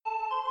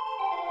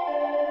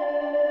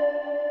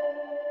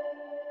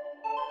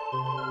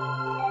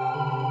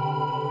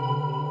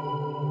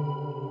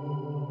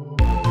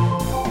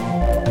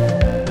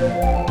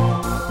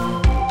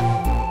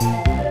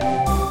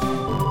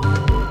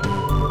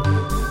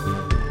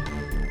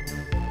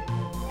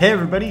Hey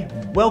everybody,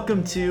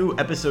 welcome to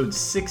episode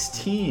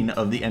 16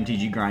 of the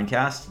MTG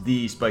Grindcast,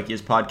 the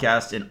spikiest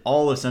podcast in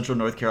all of Central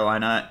North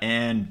Carolina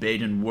and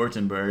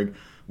Baden-Württemberg,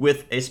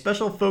 with a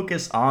special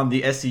focus on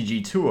the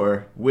SCG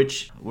Tour,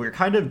 which we're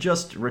kind of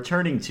just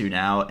returning to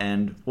now,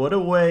 and what a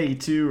way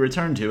to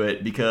return to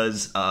it,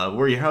 because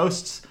we're your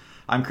hosts.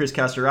 I'm Chris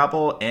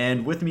Castor-Apple,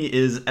 and with me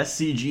is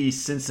SCG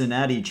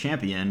Cincinnati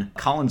champion,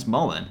 Collins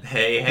Mullen.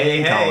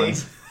 Hey.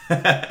 Collins.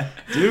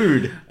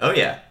 Dude. Oh,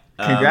 yeah.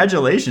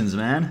 Congratulations,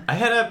 man. I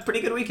had a pretty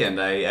good weekend,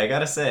 I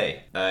gotta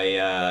say.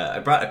 I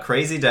brought a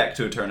crazy deck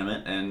to a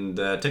tournament and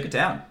took it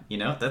down. You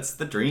know, that's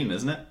the dream,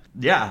 isn't it?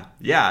 Yeah.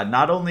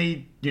 Not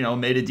only,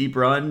 made a deep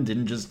run,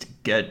 didn't just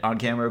get on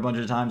camera a bunch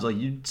of times, like,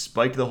 you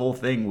spiked the whole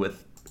thing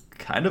with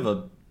kind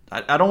of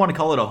I don't want to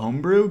call it a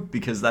homebrew,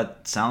 because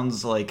that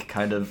sounds like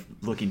kind of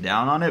looking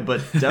down on it,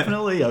 but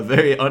definitely a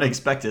very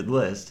unexpected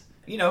list.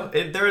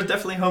 There are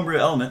definitely homebrew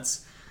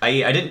elements.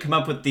 I didn't come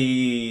up with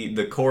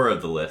the core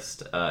of the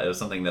list. It was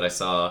something that I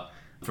saw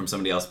from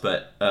somebody else,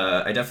 but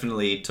I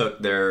definitely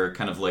took their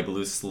kind of like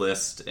loose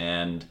list,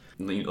 and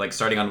like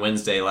starting on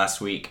Wednesday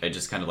last week, I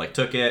just kind of like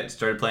took it,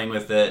 started playing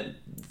with it,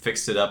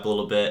 fixed it up a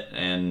little bit,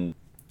 and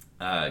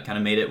kind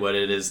of made it what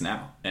it is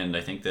now. And I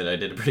think that I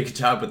did a pretty good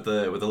job with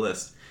the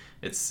list.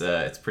 It's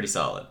pretty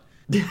solid.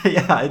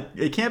 Yeah,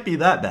 it can't be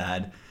that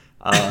bad.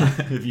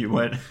 If you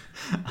went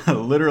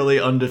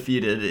literally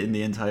undefeated in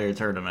the entire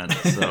tournament,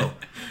 so...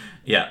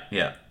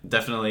 Yeah,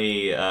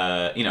 definitely.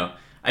 I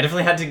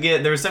definitely had to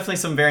there was definitely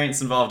some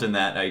variance involved in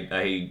that.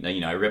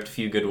 I ripped a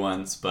few good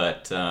ones,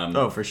 but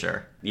for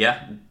sure.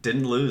 Yeah,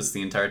 didn't lose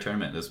the entire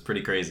tournament. It was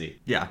pretty crazy.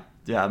 Yeah,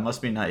 it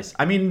must be nice.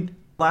 I mean,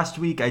 last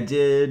week I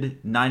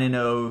did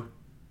 9-0,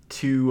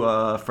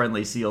 2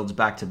 friendly sealeds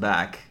back to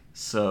back,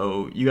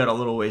 so you got a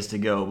little ways to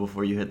go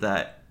before you hit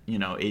that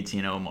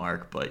 18-0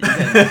 mark, but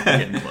you're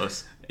getting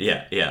close.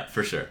 Yeah,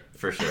 for sure.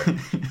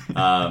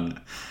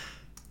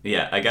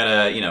 Yeah, I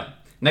gotta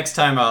next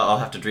time I'll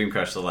have to dream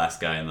crush the last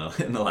guy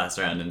in the last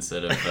round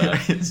instead of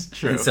it's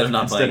true. Instead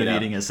of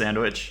eating a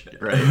sandwich,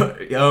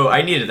 right? Oh,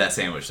 I needed that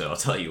sandwich though. I'll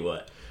tell you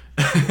what.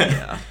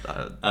 Yeah,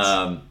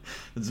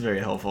 it's very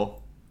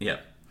helpful. Yeah,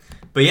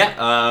 but yeah,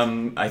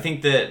 I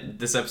think that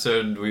this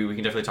episode we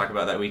can definitely talk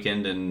about that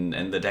weekend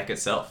and the deck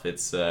itself.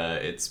 It's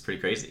pretty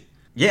crazy.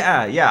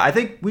 Yeah. I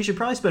think we should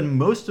probably spend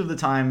most of the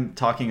time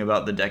talking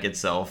about the deck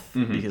itself,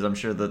 because I'm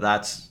sure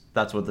that's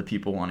what the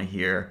people want to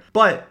hear.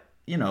 But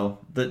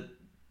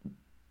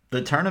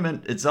the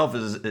tournament itself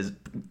is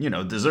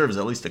deserves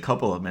at least a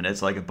couple of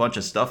minutes. Like, a bunch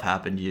of stuff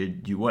happened.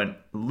 You went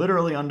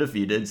literally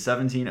undefeated,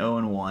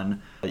 17-0-1.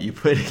 You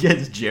played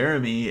against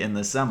Jeremy in the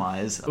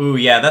semis. Ooh,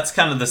 yeah, that's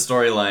kind of the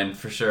storyline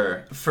for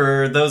sure.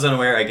 For those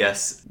unaware, I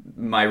guess,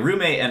 my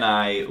roommate and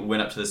I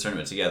went up to this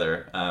tournament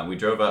together. We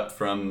drove up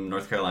from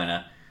North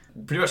Carolina,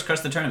 pretty much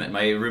crushed the tournament.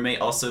 My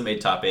roommate also made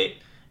top 8,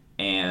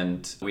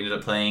 and we ended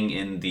up playing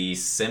in the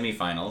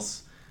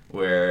semifinals,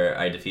 where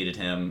I defeated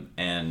him,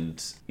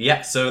 and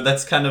yeah, so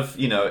that's kind of,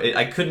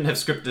 I couldn't have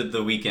scripted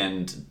the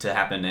weekend to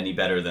happen any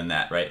better than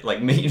that, right?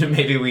 Like,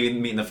 maybe we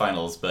meet in the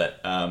finals,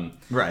 but...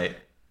 Right.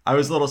 I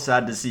was a little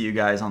sad to see you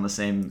guys on the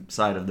same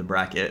side of the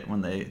bracket when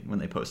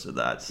they posted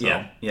that, so...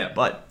 Yeah.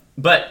 But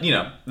I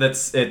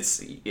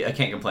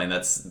can't complain.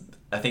 I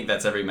think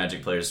that's every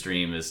Magic player's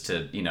dream, is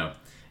to,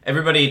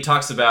 everybody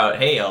talks about,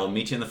 hey, I'll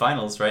meet you in the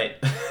finals, right?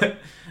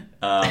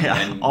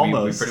 And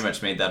almost. We pretty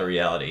much made that a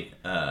reality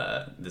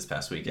this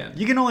past weekend.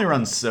 You can only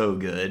run so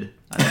good.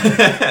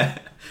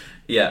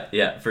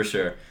 Yeah, for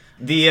sure.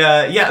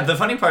 The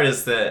funny part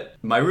is that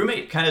my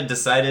roommate kind of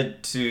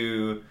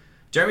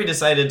Jeremy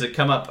decided to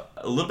come up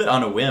a little bit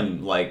on a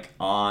whim, like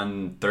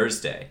on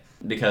Thursday,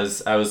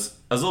 because I was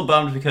a little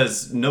bummed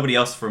because nobody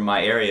else from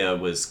my area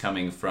was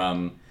coming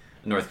from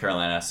North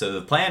Carolina. So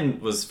the plan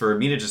was for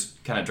me to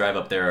just kind of drive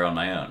up there on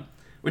my own,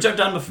 which I've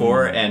done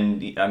before,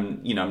 and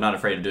I'm not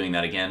afraid of doing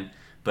that again.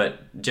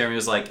 But Jeremy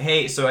was like,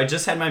 hey, so I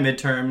just had my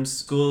midterms.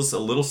 School's a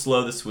little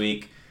slow this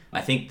week.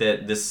 I think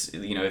that this,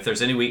 if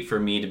there's any week for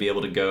me to be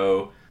able to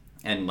go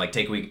and like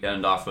take a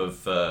weekend off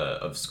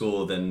of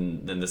school,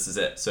 then this is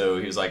it. So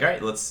he was like, all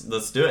right, let's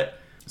do it.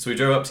 So we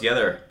drove up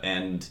together,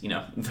 and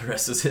the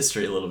rest is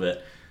history a little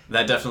bit.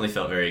 That definitely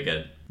felt very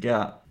good.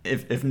 Yeah,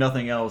 if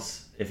nothing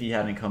else, if he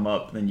hadn't come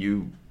up, then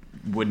you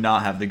would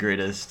not have the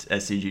greatest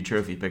SCG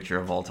trophy picture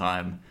of all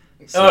time.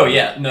 So, oh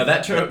yeah, no,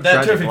 that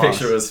trophy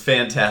picture was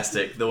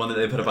fantastic. The one that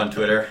they put up on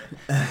Twitter.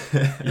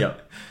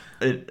 Yep.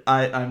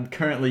 I'm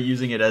currently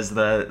using it as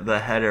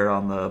the header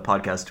on the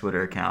podcast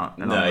Twitter account.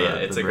 And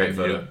it's a great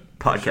photo.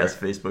 Podcast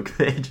Facebook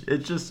page.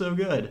 It's just so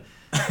good.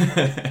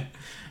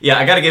 Yeah,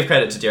 I got to give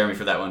credit to Jeremy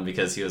for that one,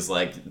 because he was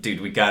like, dude,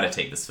 we got to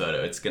take this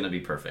photo. It's going to be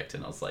perfect.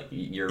 And I was like,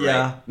 you're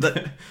right.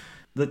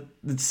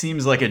 That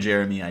seems like a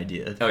Jeremy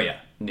idea. Oh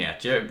yeah.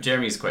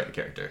 Jeremy's quite the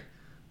character.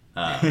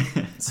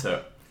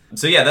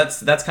 So yeah,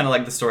 that's kind of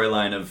like the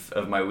storyline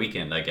of my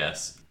weekend, I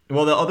guess.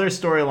 Well, the other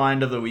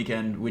storyline of the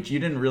weekend, which you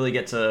didn't really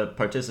get to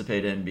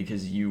participate in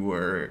because you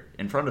were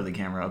in front of the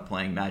camera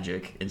playing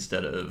Magic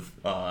instead of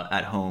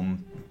at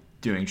home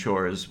doing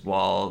chores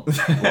while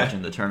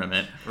watching the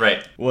tournament,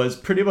 right, was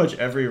pretty much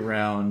every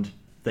round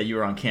that you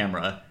were on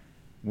camera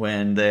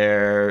when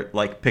they're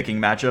like picking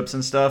matchups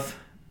and stuff.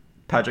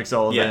 Patrick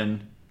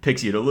Sullivan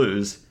picks you to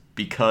lose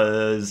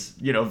because,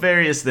 you know,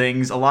 various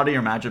things. A lot of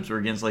your matchups were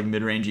against like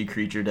mid-rangey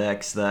creature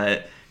decks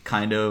that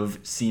kind of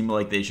seem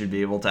like they should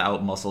be able to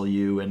outmuscle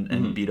you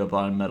and beat up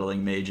on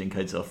Meddling Mage and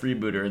Kitesail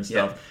Freebooter and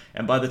stuff. Yeah.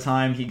 And by the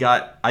time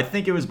I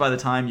think it was by the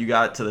time you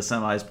got to the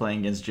semis playing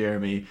against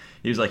Jeremy,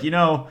 he was like, you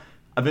know,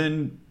 I've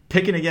been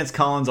picking against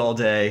Collins all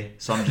day,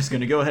 so I'm just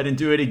going to go ahead and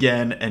do it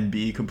again and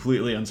be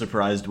completely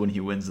unsurprised when he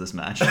wins this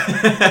match.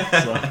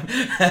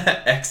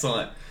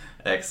 Excellent.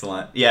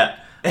 Yeah.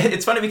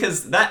 It's funny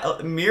because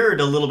that mirrored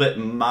a little bit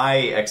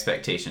my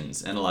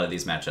expectations in a lot of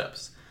these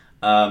matchups.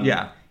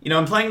 You know,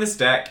 I'm playing this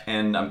deck,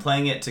 and I'm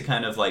playing it to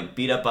kind of like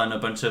beat up on a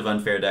bunch of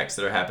unfair decks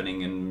that are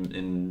happening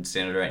in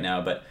Standard right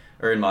now,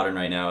 or in Modern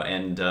right now.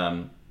 And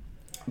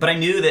but I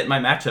knew that my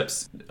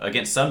matchups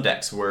against some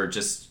decks were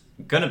just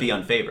gonna be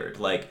unfavored.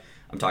 Like,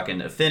 I'm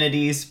talking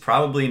affinities,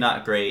 probably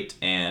not great,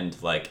 and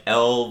like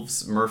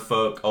elves,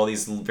 merfolk, all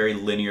these very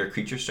linear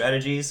creature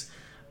strategies.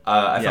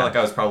 I felt like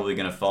I was probably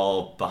gonna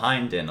fall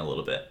behind in a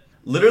little bit.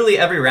 Literally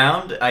every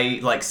round, I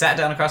like sat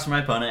down across from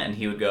my opponent, and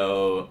he would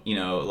go, you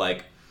know,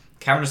 like,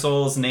 Cavern of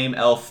Souls, name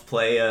elf,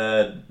 play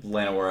a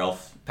Llanowar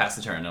elf, pass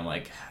the turn. And I'm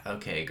like,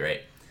 okay,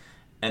 great.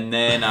 And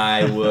then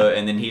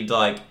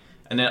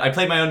and then I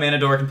played my own Mana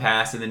Dork and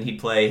pass, and then he'd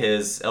play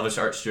his Elvish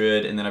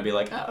Archdruid, and then I'd be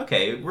like, oh,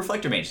 okay,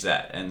 Reflector Mage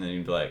that. And then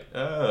he'd be like,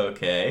 oh,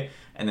 okay.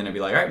 And then I'd be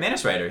like, all right,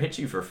 Manus Rider, hit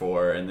you for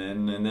 4. And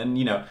then,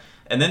 you know,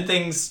 and then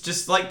things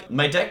just like,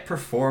 my deck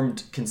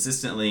performed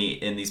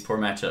consistently in these poor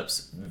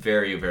matchups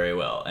very, very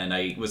well. And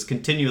I was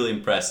continually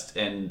impressed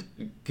and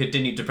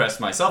continued to press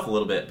myself a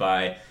little bit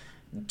by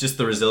just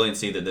the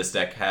resiliency that this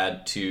deck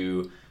had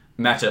to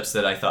matchups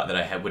that I thought that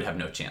I would have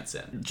no chance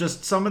in.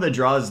 Just some of the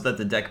draws that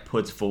the deck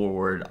puts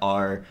forward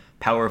are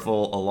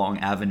powerful along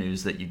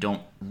avenues that you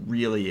don't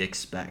really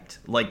expect.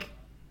 Like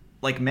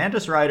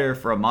Mantis Rider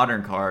for a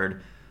Modern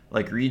card,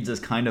 like, reads as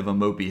kind of a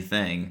mopey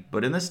thing,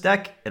 but in this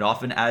deck, it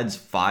often adds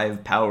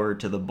 5 power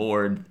to the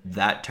board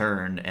that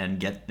turn, and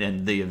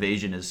the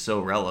evasion is so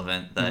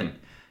relevant that,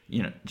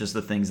 you know, just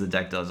the things the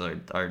deck does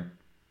are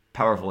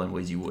powerful in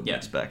ways you wouldn't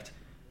expect.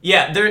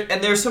 Yeah,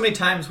 there's so many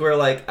times where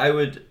like I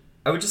would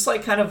just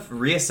like kind of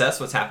reassess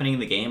what's happening in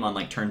the game on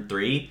like turn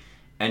 3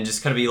 and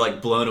just kind of be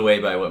like blown away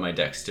by what my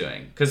deck's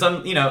doing, because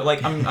I'm, you know,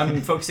 like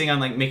I'm focusing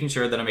on like making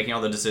sure that I'm making all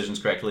the decisions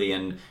correctly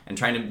and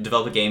trying to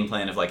develop a game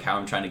plan of like how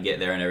I'm trying to get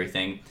there and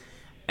everything.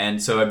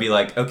 And so I'd be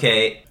like,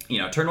 okay, you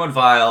know, turn 1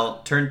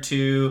 Vial, turn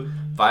 2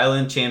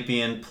 Violent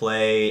Champion,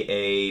 play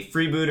a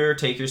Freebooter,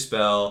 take your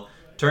spell,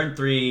 turn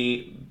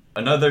 3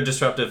 another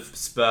disruptive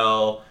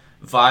spell,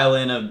 Vial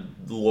in a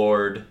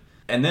Lord.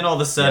 And then all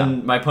of a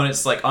sudden, my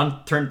opponent's like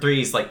on turn 3,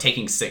 he's like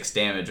taking 6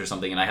 damage or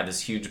something, and I have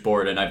this huge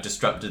board, and I've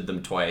disrupted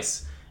them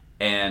twice.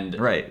 And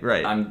right.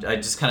 I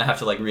just kind of have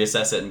to like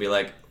reassess it and be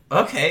like,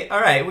 okay, all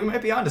right, we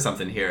might be onto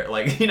something here.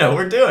 Like, you know,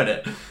 we're doing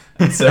it.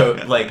 And so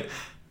like,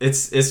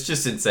 it's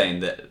just insane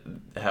that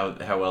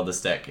how well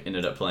this deck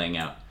ended up playing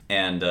out.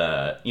 And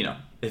you know,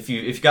 if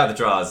you got the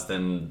draws,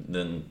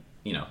 then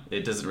you know,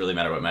 it doesn't really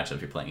matter what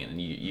matchup you're playing in,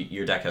 and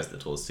your deck has the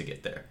tools to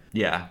get there.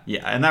 Yeah,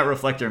 and that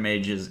Reflector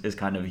Mage is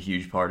kind of a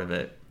huge part of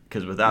it,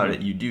 because without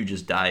it, you do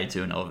just die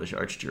to an Elvish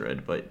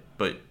Archdruid,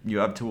 but you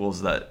have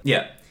tools that...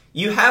 Yeah,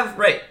 you have,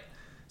 right.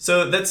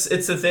 So it's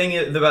the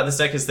thing about this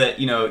deck is that,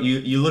 you know,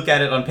 you look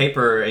at it on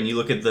paper, and you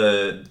look at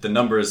the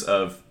numbers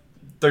of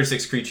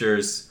 36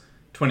 creatures,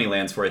 20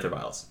 lands, 4 Aether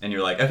Vials, and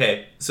you're like,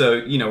 okay, so,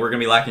 you know, we're going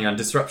to be lacking on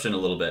disruption a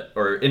little bit,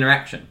 or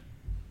interaction.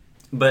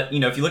 But, you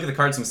know, if you look at the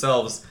cards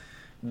themselves,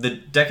 the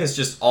deck is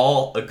just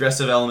all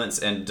aggressive elements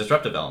and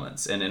disruptive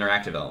elements and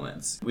interactive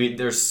elements.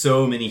 There's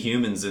so many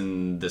humans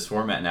in this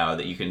format now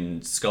that you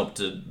can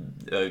sculpt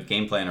a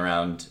game plan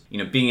around, you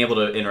know, being able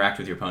to interact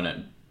with your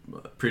opponent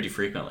pretty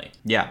frequently.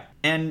 Yeah,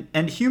 and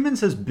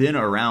humans has been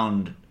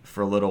around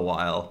for a little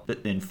while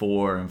in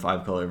 4 and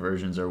 5 color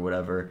versions or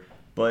whatever,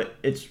 but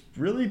it's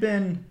really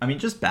been, I mean,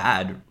 just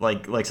bad.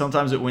 Like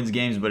sometimes it wins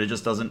games, but it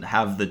just doesn't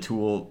have the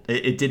tool.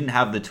 It didn't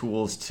have the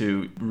tools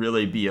to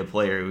really be a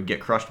player who would get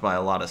crushed by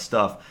a lot of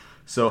stuff.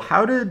 So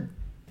how did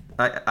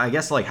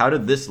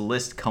this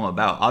list come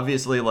about?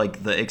 Obviously,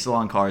 like, the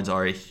Ixalan cards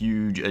are a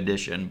huge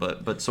addition,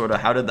 but sort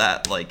of how did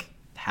that like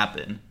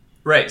happen?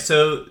 Right,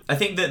 so I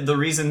think that the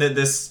reason that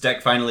this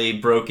deck finally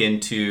broke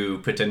into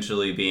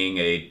potentially being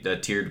a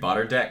tiered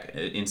Modern deck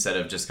instead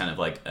of just kind of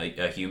like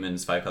a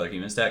humans, 5-color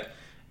humans deck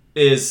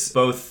is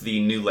both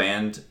the new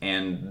land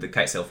and the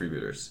Kitesail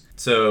Freebooters.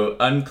 So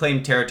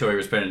Unclaimed Territory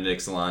was put into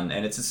Ixalan,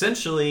 and it's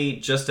essentially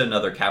just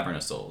another Cavern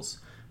of Souls,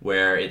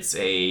 where it's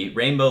a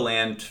rainbow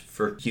land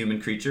for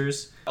human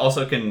creatures.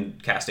 Also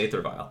can cast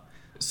Aether Vial.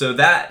 So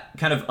that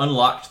kind of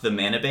unlocked the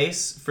mana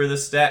base for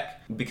this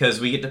deck, because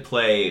we get to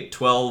play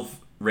 12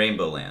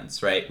 rainbow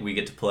lands, right? We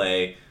get to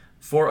play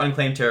 4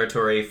 Unclaimed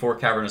Territory, 4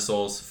 Cavern of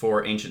Souls,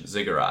 4 Ancient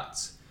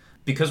Ziggurats.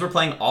 Because we're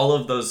playing all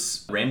of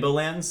those rainbow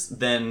lands,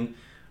 then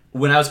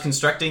when I was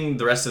constructing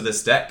the rest of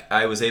this deck,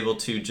 I was able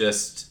to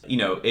just, you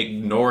know,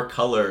 ignore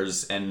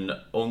colors and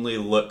only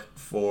look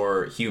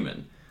for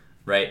human,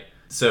 right?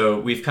 So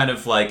we've kind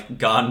of like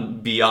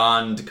gone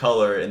beyond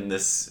color in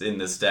this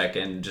deck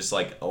and just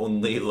like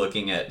only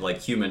looking at like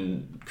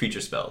human creature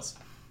spells.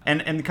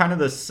 And kind of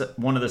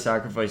one of the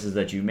sacrifices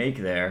that you make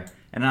there,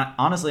 and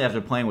honestly, after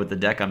playing with the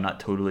deck, I'm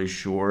not totally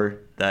sure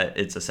that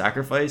it's a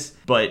sacrifice,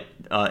 but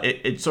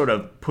it sort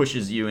of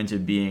pushes you into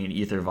being an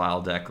Aether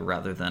Vial deck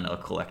rather than a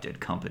Collected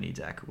Company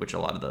deck, which a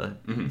lot of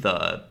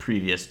the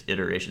previous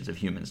iterations of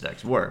Humans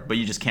decks were. But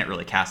you just can't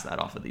really cast that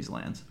off of these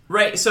lands.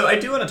 Right, so I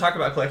do want to talk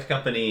about Collected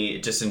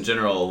Company just in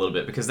general a little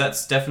bit, because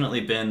that's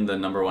definitely been the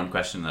number one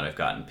question that I've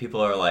gotten.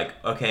 People are like,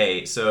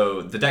 okay,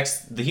 so the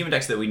human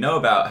decks that we know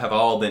about have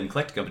all been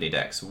Collected Company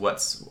decks.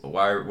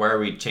 Why are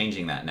we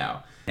changing that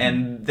now?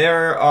 And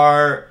there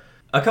are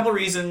a couple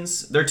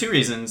reasons. There are two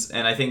reasons,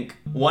 and I think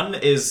one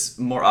is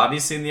more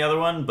obvious than the other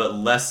one, but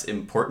less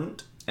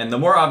important. And the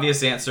more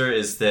obvious answer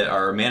is that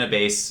our mana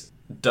base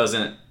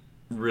doesn't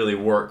really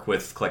work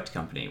with Collected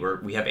Company.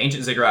 We have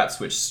Ancient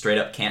Ziggurats, which straight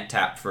up can't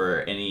tap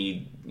for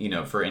any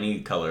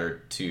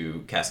color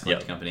to cast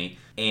Collected Company,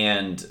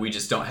 and we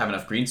just don't have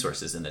enough green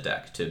sources in the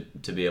deck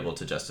to be able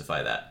to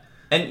justify that.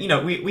 And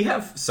we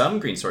have some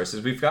green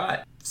sources. We've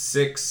got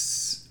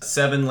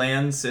 6-7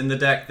 lands in the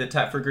deck that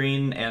tap for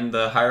green, and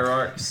the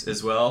Hierarchs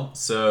as well.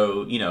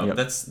 So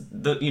that's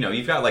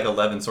you've got like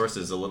 11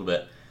 sources, a little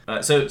bit.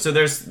 So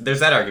there's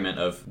that argument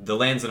of the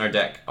lands in our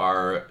deck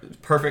are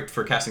perfect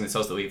for casting the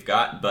spells that we've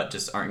got, but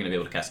just aren't going to be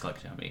able to cast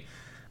Collected Company.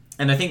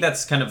 And I think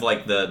that's kind of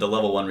like the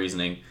level 1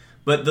 reasoning.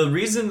 But the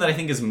reason that I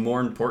think is more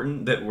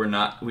important that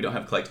we don't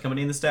have Collected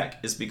Company in this deck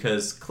is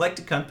because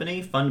Collected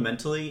Company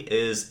fundamentally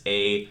is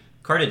a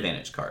card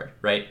advantage card,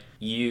 right?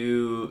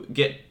 You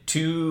get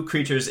 2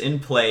 creatures in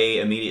play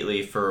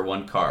immediately for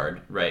 1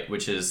 card, right?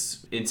 Which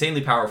is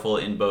insanely powerful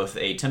in both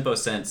a tempo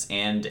sense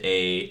and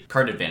a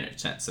card advantage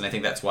sense. And I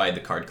think that's why the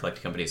card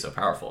Collected Company is so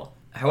powerful.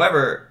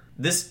 However,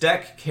 this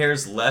deck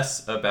cares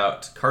less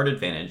about card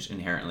advantage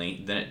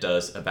inherently than it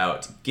does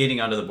about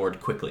getting onto the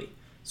board quickly.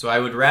 So I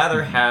would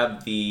rather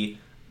have the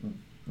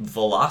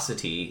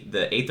velocity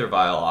that Aether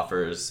Vial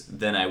offers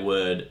than I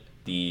would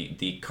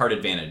the card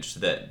advantage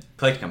that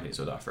Collected Companies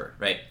would offer,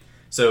 right?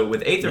 So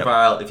with Aether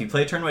Vial, if you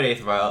play turn-white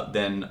Aether Vial,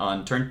 then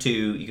on turn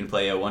 2, you can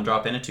play a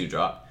 1-drop and a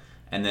 2-drop.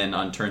 And then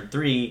on turn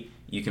 3,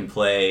 you can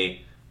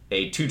play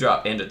a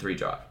 2-drop and a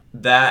 3-drop.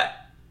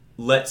 That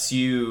lets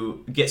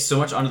you get so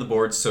much onto the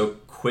board so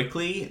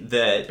quickly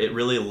that it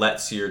really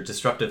lets your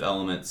disruptive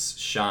elements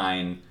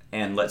shine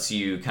and lets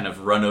you kind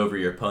of run over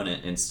your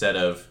opponent instead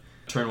of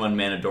turn 1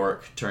 Mana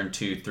Dork, turn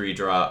 2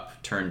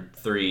 3-drop, turn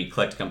 3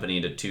 Collected Company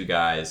into 2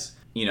 guys.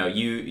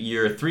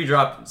 Your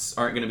 3-drops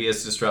aren't going to be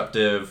as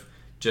disruptive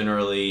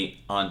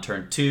generally on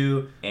turn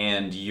 2,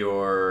 and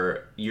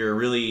you're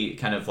really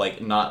kind of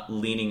like not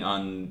leaning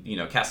on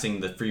casting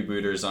the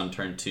freebooters on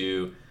turn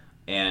 2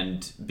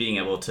 and being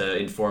able to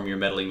inform your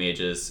meddling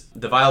mages.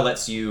 The Vial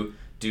lets you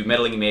do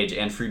meddling mage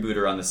and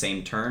freebooter on the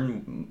same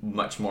turn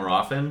much more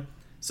often,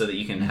 so that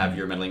you can have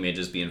your meddling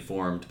mages be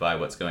informed by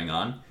what's going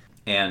on.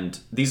 And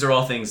these are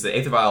all things that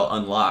Aether Vial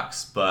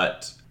unlocks,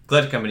 but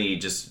Collected Company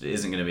just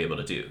isn't going to be able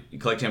to do.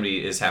 Collected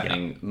Company is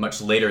happening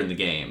much later in the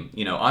game.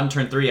 On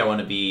turn 3, I want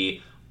to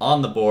be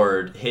on the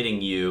board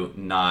hitting you,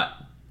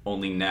 not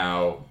only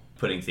now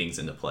putting things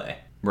into play.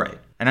 Right.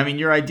 And I mean,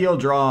 your ideal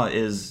draw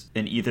is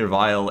an Aether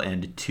Vial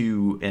and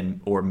 2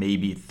 or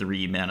maybe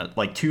 3 mana,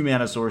 like 2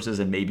 mana sources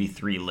and maybe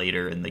 3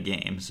 later in the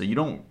game. So you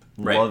don't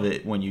love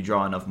it when you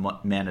draw enough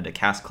mana to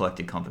cast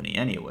Collected Company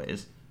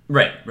anyways.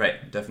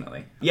 Right,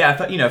 definitely.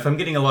 Yeah, if I'm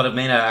getting a lot of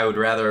mana, I would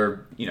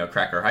rather,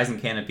 crack our Horizon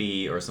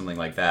Canopy or something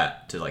like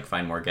that to like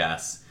find more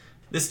gas.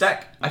 This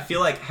deck, I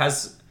feel like,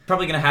 has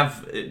probably going to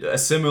have a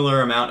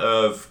similar amount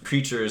of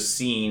creatures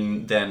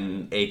seen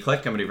than a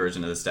Collected Company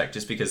version of this deck,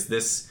 just because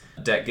this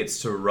deck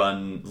gets to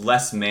run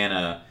less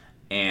mana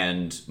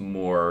and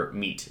more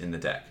meat in the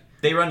deck.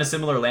 They run a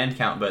similar land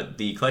count, but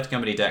the Collected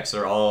Company decks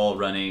are all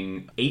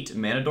running 8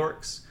 Mana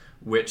Dorks,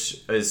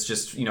 which is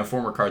just,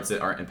 former cards that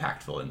aren't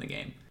impactful in the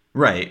game.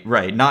 Right.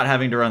 Not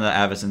having to run the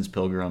Avacyn's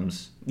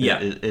Pilgrims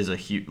is a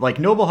huge... Like,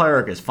 Noble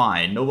Hierarch is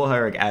fine. Noble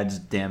Hierarch adds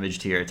damage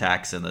to your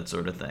attacks and that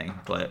sort of thing,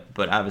 but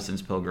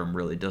Avacyn's Pilgrim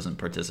really doesn't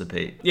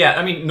participate. Yeah,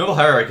 I mean, Noble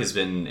Hierarch has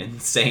been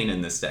insane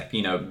in this deck.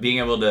 Being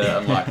able to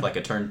unlock, like,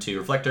 a turn 2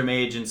 Reflector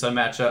Mage in some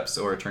matchups,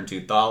 or a turn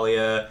 2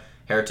 Thalia,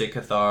 Heretic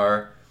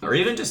Cathar, or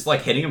even just,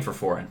 like, hitting him for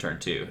 4 on turn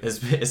 2.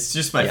 It's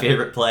just my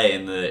favorite play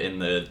in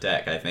the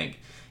deck, I think.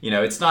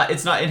 It's not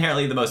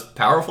inherently the most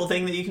powerful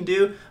thing that you can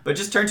do, but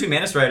just turn 2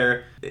 Mana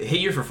Strider,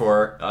 hit you for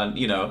 4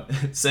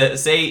 on,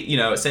 say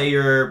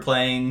you're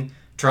playing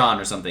Tron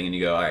or something, and you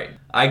go, all right,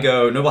 I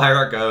go Noble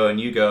Hierarch go, and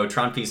you go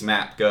Tron Piece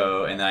Map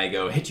go, and then I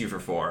go hit you for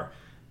 4.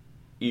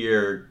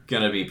 You're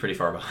gonna be pretty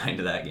far behind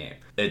that game.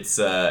 It's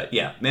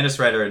Mana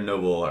Strider and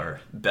Noble are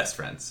best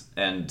friends,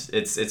 and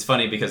it's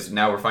funny because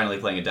now we're finally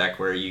playing a deck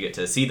where you get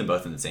to see them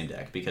both in the same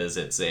deck, because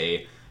it's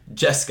a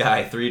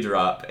Jeskai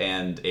 3-drop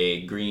and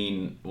a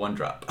green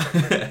 1-drop.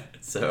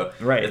 So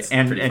right,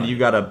 and you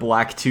got a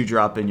black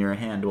 2-drop in your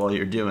hand while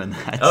you're doing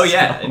that. Oh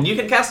yeah, and you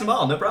can cast them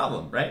all, no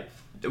problem, right?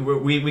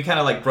 we kind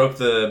of like broke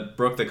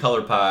the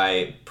color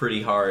pie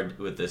pretty hard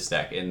with this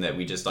deck in that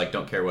we just like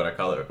don't care what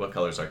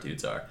colors our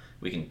dudes are.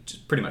 We can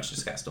pretty much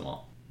just cast them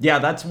all. Yeah,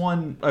 that's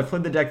one. I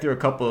played the deck through a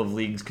couple of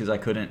leagues because I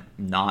couldn't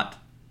not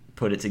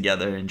put it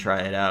together and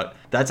try it out.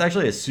 That's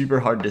actually a super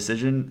hard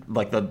decision,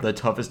 like the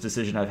toughest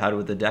decision I've had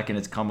with the deck, and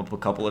it's come up a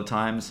couple of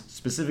times,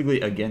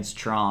 specifically against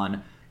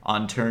Tron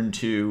on turn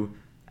 2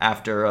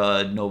 after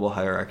a Noble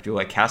Hierarch. Do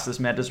I cast this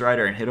Mantis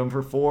Rider and hit him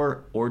for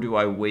 4, or do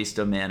I waste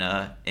a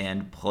mana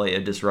and play a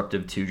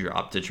Disruptive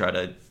 2-drop to try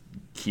to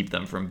keep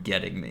them from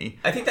getting me?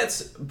 I think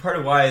that's part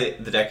of why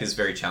the deck is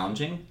very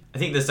challenging. I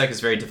think this deck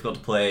is very difficult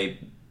to play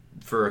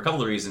for a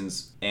couple of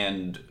reasons,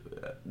 and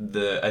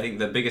I think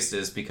the biggest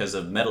is because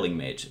of Meddling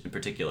Mage in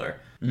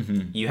particular.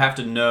 Mm-hmm. You have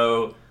to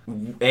know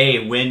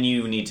when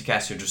you need to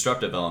cast your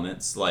disruptive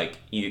elements. Like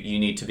you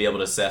need to be able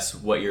to assess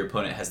what your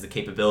opponent has the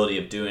capability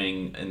of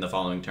doing in the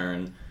following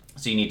turn.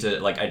 So you need to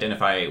like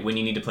identify when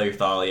you need to play your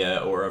Thalia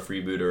or a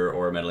Freebooter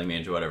or a Meddling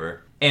Mage or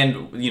whatever.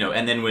 And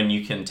and then when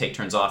you can take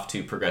turns off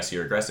to progress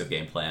your aggressive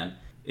game plan.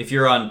 If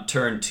you're on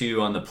turn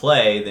 2 on the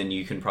play, then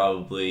you can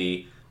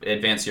probably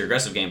advance your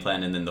aggressive game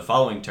plan, and then the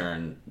following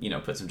turn,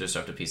 put some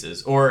disruptive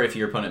pieces. Or if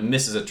your opponent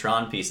misses a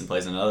Tron piece and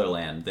plays another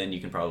land, then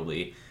you can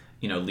probably,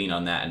 lean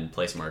on that and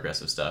play some more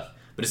aggressive stuff.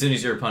 But as soon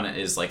as your opponent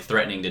is like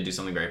threatening to do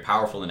something very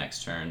powerful the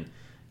next turn,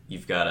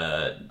 you've got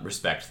to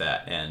respect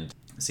that and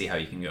see how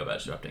you can go about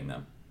disrupting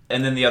them.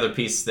 And then the other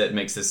piece that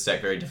makes this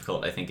deck very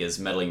difficult, I think, is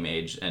Meddling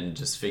Mage and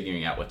just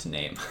figuring out what to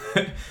name.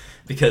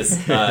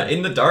 Because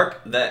in the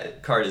dark,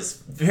 that card is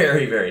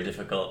very, very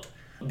difficult.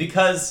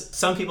 Because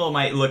some people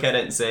might look at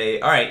it and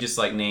say, all right, just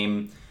like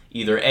name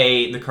either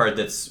A, the card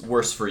that's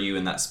worse for you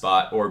in that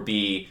spot, or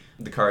B,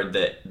 the card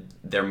that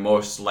they're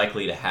most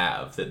likely to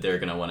have that they're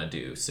going to want to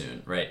do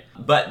soon, right?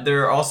 But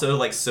there are also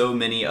like so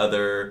many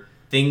other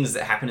things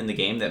that happen in the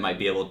game that might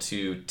be able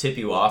to tip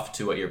you off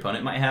to what your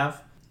opponent might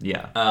have.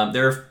 Yeah.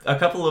 There are a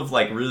couple of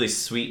like really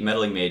sweet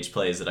Meddling Mage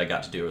plays that I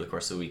got to do over the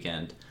course of the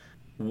weekend.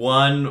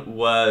 One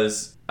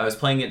was I was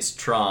playing against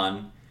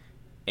Tron,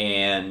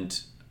 and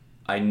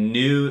I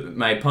knew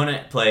my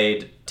opponent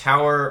played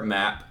Tower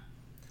Map,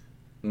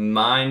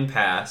 Mine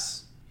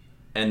Pass,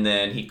 and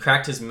then he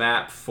cracked his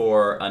map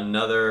for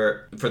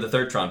the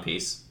third Tron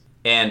piece.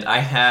 And I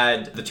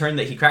had, the turn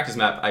that he cracked his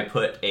map, I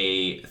put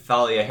a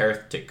Thalia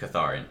Heretic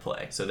Cathar in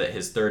play, so that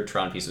his third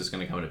Tron piece was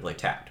going to come into play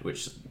tapped,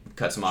 which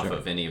cuts him off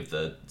of any of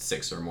the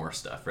 6 or more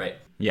stuff, right?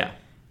 Yeah.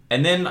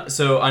 And then,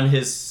 so on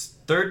his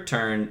third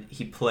turn,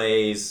 he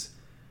plays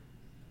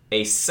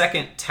a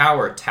second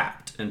tower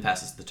tapped and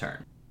passes the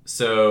turn.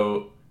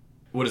 So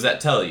what does that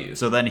tell you?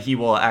 So then he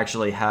will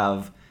actually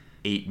have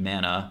 8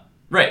 mana.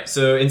 Right,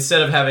 so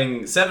instead of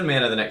having 7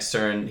 mana the next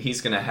turn, he's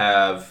going to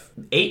have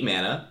 8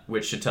 mana,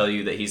 which should tell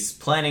you that he's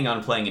planning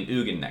on playing an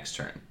Ugin next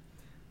turn.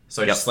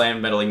 So I just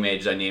slammed Meddling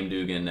Mage, I named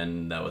Ugin,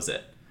 and that was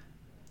it.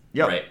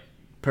 Yep. Right.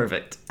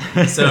 Perfect.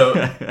 So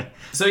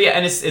yeah,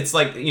 and it's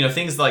like,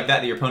 things like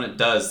that your opponent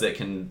does that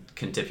can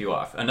tip you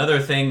off. Another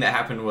thing that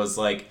happened was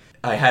like,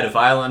 I had a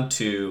Vial on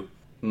 2,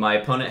 my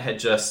opponent had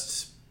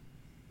just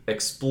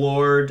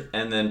explored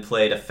and then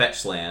played a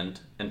fetch land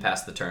and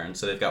passed the turn,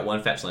 so they've got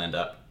 1 fetch land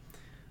up.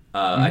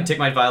 I take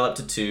my Vial up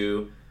to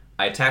 2,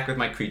 I attack with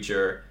my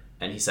creature,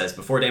 and he says,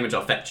 before damage,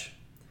 I'll fetch.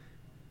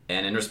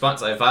 And in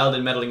response, I Vialed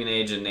in Meddling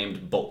Mage and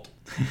named Bolt.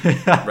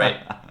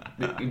 Right?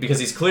 Because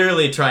he's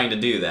clearly trying to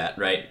do that,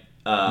 right?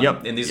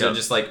 And these are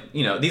just like,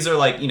 these are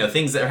like,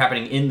 things that are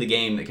happening in the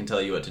game that can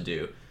tell you what to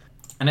do.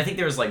 And I think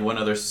there was like one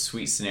other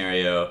sweet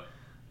scenario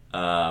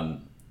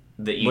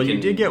that you Well, can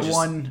you did get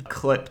one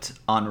clipped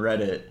on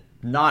Reddit.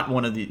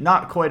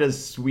 Not quite a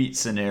sweet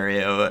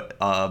scenario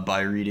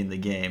by reading the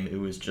game. It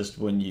was just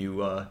when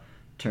you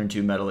turn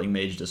 2 Meddling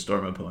Mage to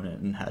Storm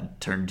opponent and had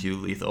turn 2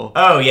 lethal.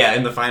 Oh yeah,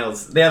 in the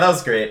finals. Yeah, that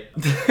was great.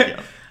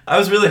 Yeah. I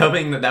was really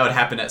hoping that would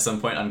happen at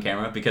some point on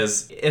camera,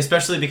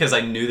 especially because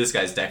I knew this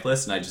guy's deck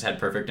list and I just had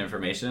perfect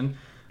information.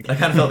 I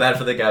kind of felt bad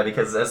for the guy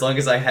because as long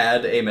as I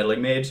had a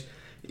Meddling Mage,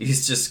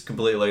 he's just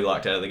completely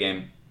locked out of the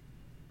game.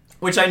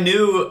 Which I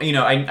knew,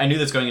 I knew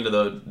this going into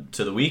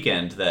the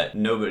weekend that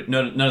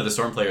none of the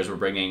Storm players were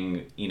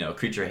bringing,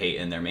 creature hate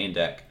in their main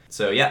deck.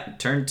 So yeah,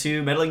 turn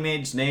 2 Meddling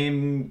Mage,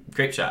 name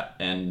Grape Shot,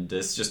 and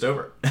it's just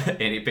over.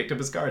 And he picked up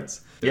his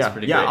cards. It's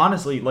pretty great.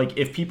 Honestly, like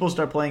if people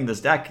start playing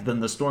this deck, then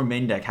the Storm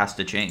main deck has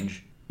to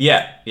change.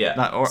 Yeah.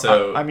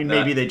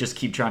 Maybe they just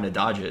keep trying to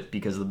dodge it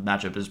because the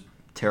matchup is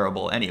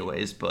terrible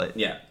anyways, but...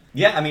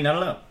 Yeah, I don't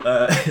know.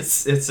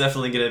 It's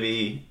definitely going to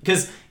be...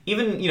 Because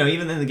even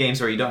in the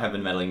games where you don't have a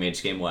Meddling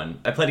Mage game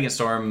 1, I played against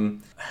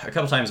Storm a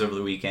couple times over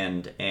the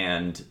weekend,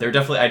 and I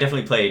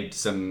definitely played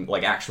some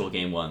like actual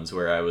game 1s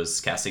where I was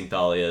casting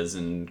Thalias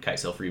and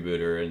Kitesail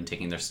Freebooter and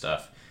taking their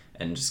stuff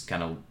and just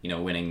kind of,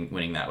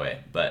 winning that way.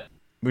 But...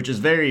 Which is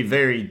very,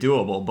 very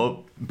doable.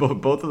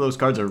 Both of those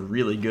cards are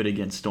really good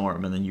against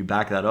Storm, and then you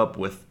back that up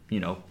with,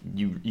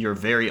 you're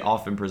very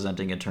often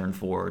presenting a turn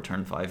 4 or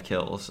turn 5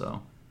 kill,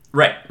 so...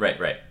 Right.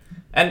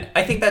 And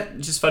I think that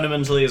just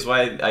fundamentally is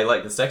why I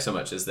like this deck so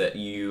much, is that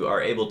you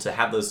are able to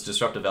have those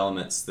disruptive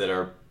elements that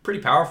are pretty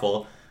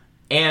powerful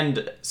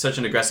and such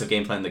an aggressive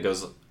game plan that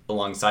goes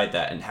alongside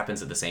that and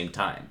happens at the same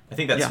time. I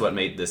think that's what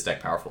made this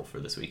deck powerful for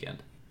this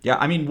weekend. Yeah,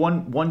 I mean,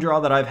 one draw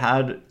that I've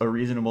had a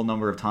reasonable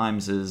number of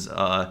times is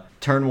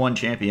turn 1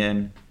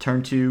 champion,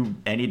 turn 2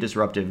 any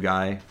disruptive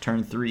guy,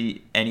 turn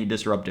 3 any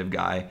disruptive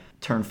guy,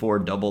 turn 4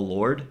 double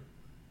lord,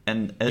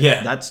 and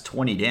that's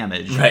 20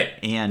 damage, right?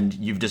 And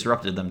you've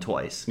disrupted them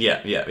twice.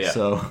 Yeah.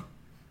 So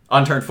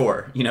on turn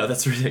 4,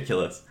 that's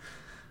ridiculous.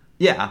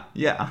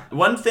 Yeah.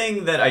 One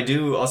thing that I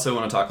do also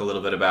want to talk a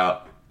little bit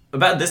about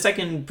this deck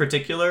in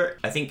particular,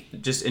 I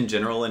think just in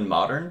general in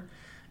Modern,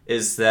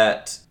 is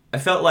that I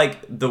felt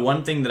like the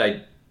one thing that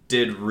I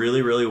did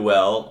really, really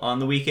well on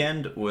the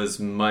weekend was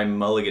my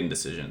mulligan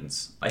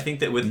decisions. I think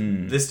that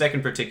with this deck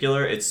in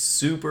particular, it's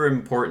super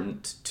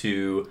important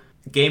to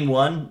game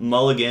 1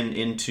 mulligan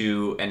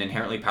into an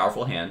inherently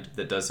powerful hand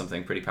that does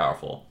something pretty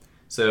powerful.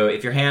 So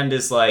if your hand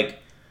is like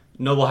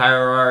Noble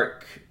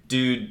Hierarch,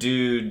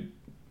 dude,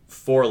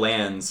 4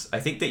 lands, I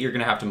think that you're going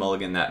to have to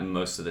mulligan that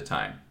most of the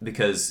time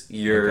because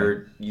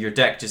your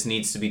deck just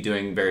needs to be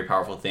doing very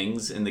powerful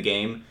things in the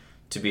game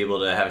to be able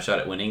to have a shot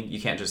at winning. You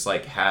can't just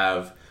like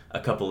have a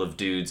couple of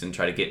dudes and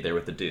try to get there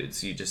with the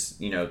dudes. You just,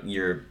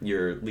 you're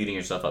leading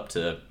yourself up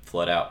to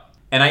flood out.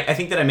 And I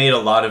think that I made a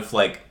lot of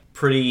like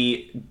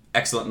pretty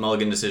excellent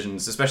mulligan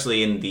decisions,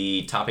 especially in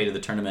the top 8 of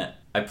the tournament.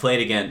 I played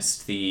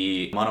against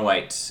the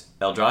mono-white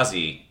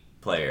Eldrazi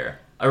player.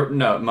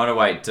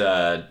 Mono-white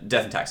Death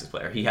and Taxes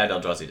player. He had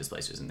Eldrazi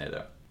Displacers in there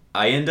though.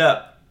 I end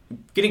up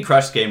getting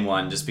crushed game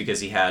 1 just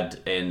because he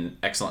had an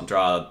excellent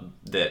draw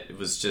that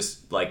was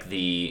just like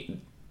the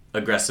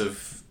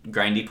aggressive,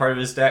 grindy part of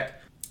his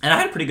deck. And I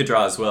had a pretty good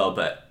draw as well,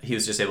 but he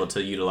was just able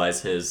to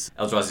utilize his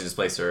Eldrazi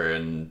Displacer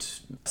and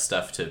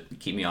stuff to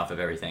keep me off of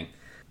everything.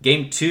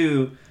 Game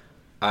 2,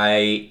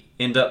 I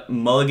end up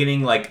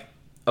mulliganing like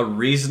a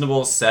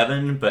reasonable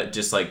 7, but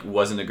just like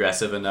wasn't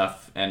aggressive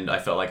enough, and I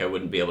felt like I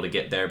wouldn't be able to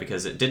get there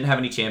because it didn't have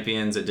any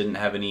champions, it didn't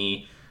have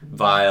any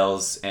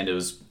vials, and it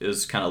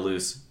was kind of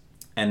loose.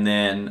 And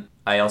then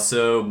I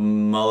also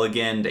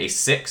mulliganed a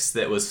 6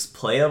 that was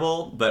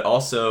playable, but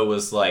also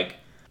was like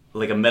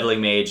a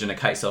Meddling Mage and a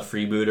Kitesail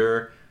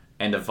Freebooter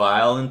and a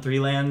Vial in 3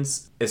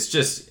 lands. It's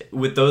just,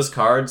 with those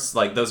cards,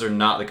 like, those are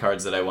not the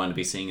cards that I wanted to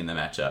be seeing in the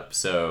matchup.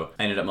 So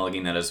I ended up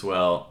mulliganing that as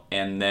well.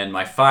 And then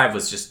my 5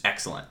 was just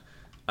excellent.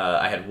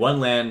 I had 1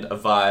 land, a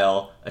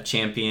Vial, a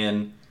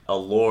Champion, a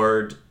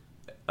Lord,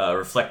 a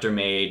Reflector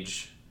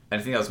Mage. I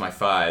think that was my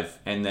 5.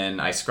 And then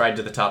I scried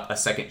to the top a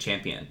 2nd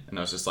Champion. And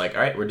I was just like,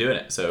 all right, we're doing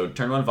it. So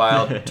turn 1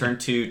 Vial, turn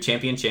 2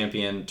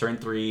 Champion, turn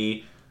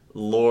 3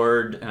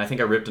 Lord, and I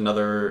think I ripped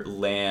another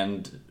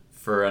land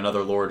for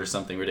another Lord or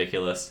something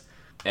ridiculous,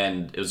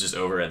 and it was just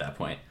over at that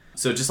point.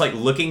 So just like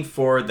looking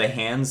for the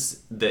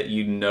hands that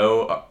you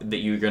know that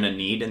you're going to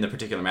need in the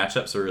particular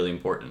matchups are really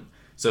important.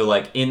 So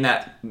like in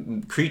that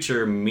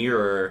creature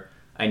mirror,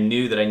 I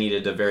knew that I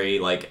needed a very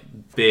like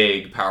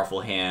big,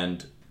 powerful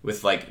hand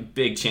with like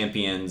big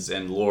champions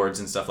and lords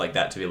and stuff like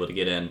that to be able to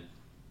get in.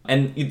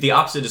 And the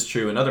opposite is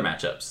true in other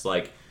matchups.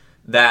 Like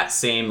that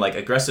same like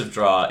aggressive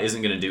draw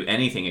isn't going to do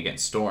anything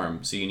against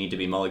Storm, so you need to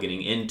be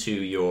mulliganing into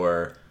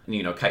your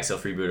Kitesail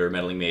Freebooter,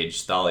 Meddling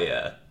Mage,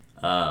 Thalia.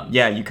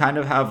 You kind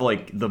of have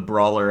like the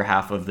brawler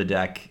half of the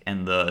deck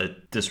and the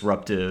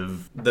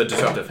disruptive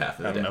half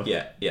of the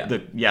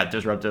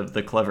deck.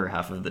 The clever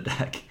half of the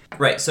deck.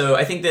 Right. So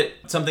I think that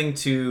something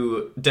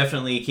to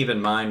definitely keep in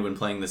mind when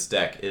playing this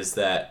deck is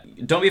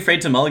that don't be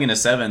afraid to mulligan a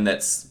 7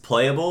 that's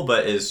playable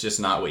but is just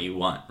not what you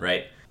want,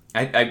 right?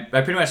 I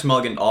pretty much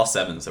mulliganed all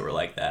 7s that were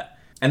like that.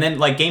 And then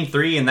like game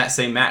 3 in that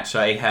same match,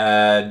 I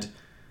had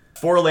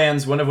 4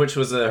 lands, one of which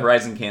was a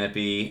Horizon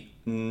Canopy,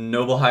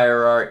 Noble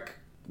Hierarch,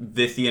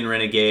 Vithian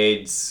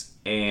Renegades,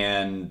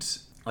 and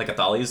like a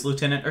Thalia's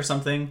Lieutenant or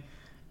something.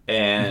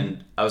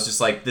 And I was just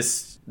like,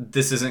 this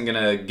isn't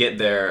going to get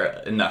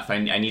there enough. I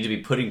need to be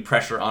putting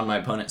pressure on my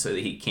opponent so that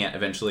he can't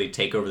eventually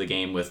take over the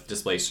game with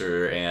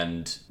Displacer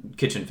and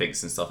Kitchen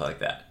Finks and stuff like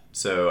that.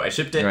 So I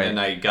shipped it, and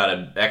I got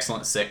an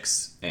excellent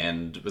 6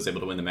 and was able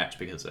to win the match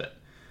because of it.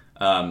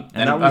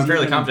 And I'm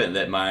fairly confident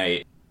that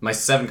my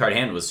 7-card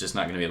hand was just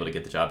not going to be able to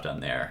get the job done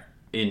there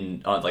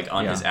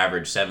on his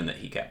average 7 that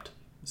he kept.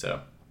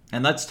 So.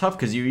 And that's tough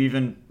because you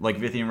even, like,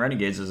 Vithian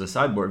Renegades is a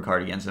sideboard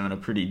card against him and a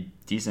pretty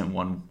decent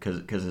one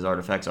because his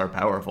artifacts are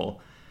powerful.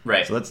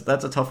 Right. So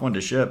that's a tough one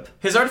to ship.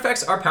 His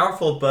artifacts are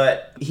powerful,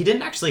 but he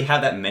didn't actually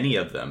have that many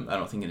of them, I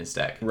don't think, in his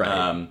deck.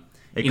 Right.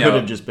 It could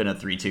have just been a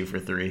 3-2 for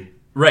 3.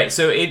 Right,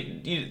 so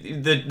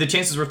the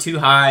chances were too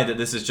high that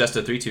this is just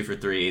a 3-2 for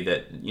 3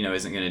 that,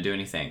 isn't going to do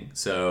anything.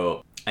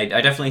 So I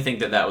definitely think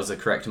that was a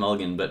correct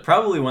mulligan, but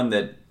probably one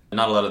that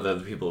not a lot of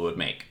other people would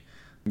make.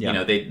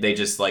 Yeah. They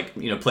just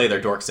play their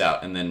dorks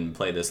out and then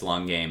play this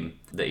long game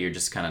that you're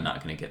just kind of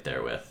not going to get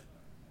there with.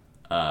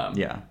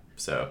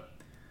 So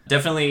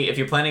definitely, if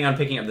you're planning on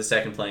picking up this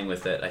deck and playing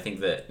with it, I think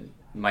that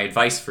my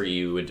advice for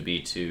you would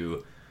be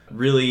to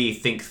really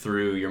think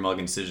through your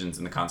mulligan decisions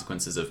and the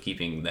consequences of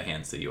keeping the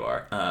hands that you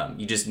are.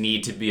 You just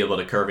need to be able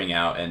to curving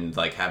out and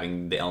like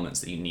having the elements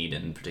that you need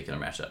in particular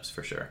matchups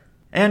for sure.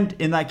 And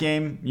in that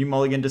game, you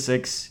mulliganed to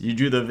 6. You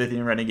drew the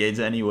Vithian Renegades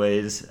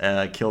anyways,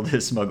 killed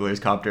his smuggler's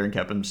copter and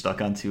kept him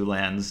stuck on 2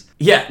 lands.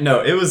 Yeah,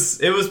 no, it was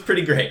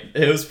pretty great.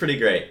 It was pretty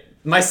great.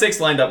 My 6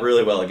 lined up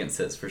really well against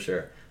his, for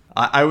sure.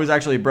 I was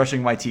actually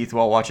brushing my teeth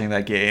while watching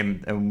that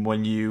game, and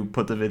when you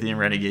put the Vithian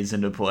Renegades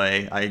into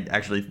play, I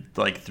actually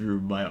threw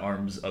my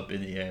arms up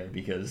in the air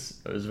because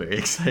I was very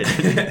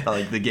excited.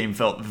 The game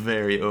felt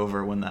very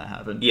over when that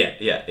happened.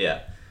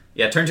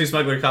 Yeah, turn 2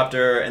 Smuggler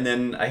Copter, and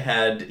then I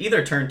had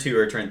either turn 2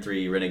 or turn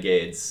 3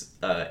 Renegades.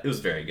 It was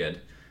very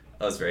good.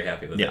 I was very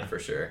happy with it, for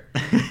sure.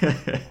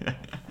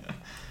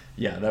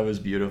 Yeah, that was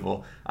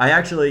beautiful. I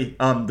actually,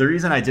 the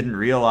reason I didn't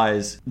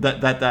realize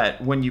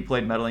that when you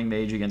played Meddling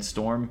Mage against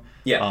Storm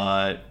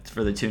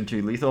for the Turn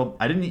 2 Lethal,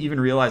 I didn't even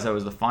realize that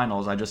was the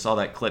finals. I just saw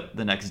that clip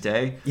the next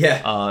day.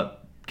 Yeah.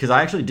 Because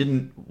I actually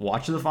didn't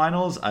watch the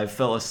finals. I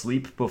fell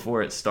asleep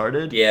before it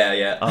started.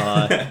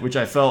 Yeah. Which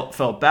I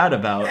felt bad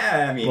about.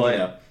 Yeah, I mean,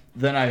 but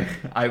then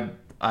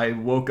I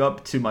woke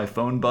up to my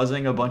phone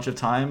buzzing a bunch of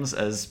times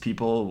as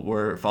people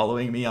were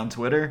following me on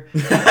Twitter or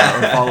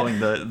following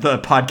the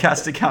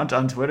podcast account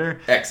on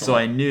Twitter. Excellent. So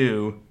I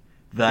knew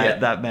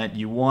that meant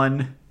you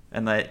won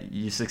and that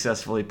you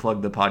successfully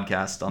plugged the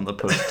podcast on the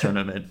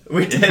post-tournament.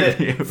 We did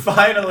it.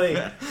 Finally.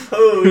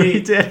 Oh, we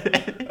did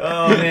it.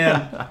 Oh,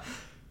 man.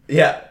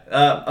 Yeah.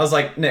 I was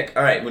like, Nick,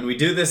 all right, when we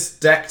do this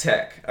deck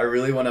tech, I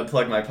really want to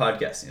plug my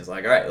podcast. And he was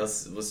like, all right,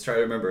 let's try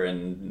to remember.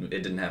 And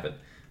it didn't happen.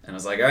 And I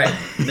was like, all right,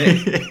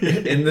 Nick,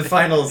 in the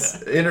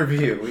finals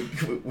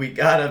interview, we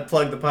got to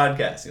plug the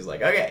podcast. He was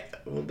like, okay,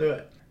 we'll do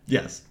it.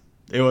 Yes,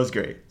 it was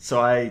great.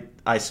 So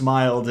I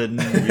smiled and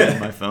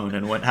muted my phone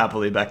and went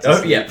happily back to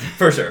sleep. Yeah,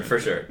 for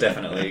sure.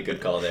 Definitely a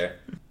good call there.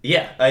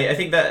 Yeah, I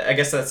think I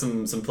guess that's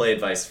some play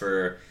advice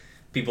for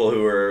people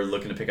who are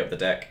looking to pick up the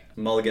deck.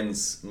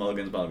 Mulligans.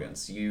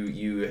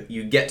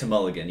 You get to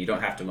mulligan. You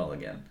don't have to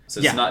mulligan.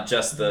 So it's not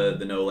just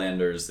the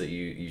no-landers that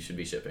you should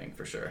be shipping,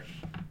 for sure.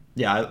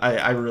 Yeah,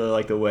 I really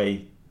like the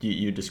way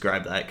you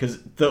describe that,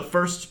 because the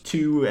first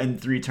 2 and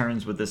 3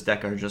 turns with this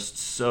deck are just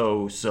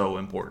so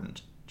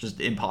important. Just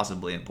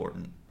impossibly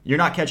important. You're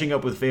not catching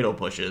up with fatal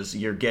pushes.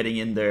 You're getting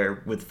in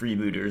there with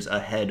freebooters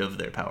ahead of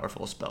their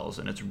powerful spells,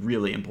 and it's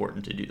really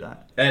important to do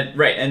that.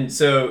 And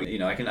so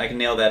I can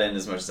nail that in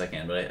as much as I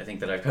can, but I think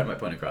that I've got my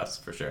point across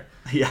for sure.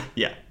 Yeah.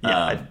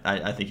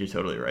 I think you're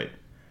totally right.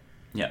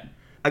 Yeah.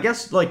 I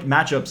guess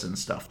matchups and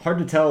stuff. Hard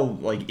to tell.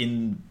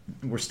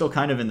 We're still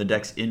kind of in the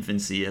deck's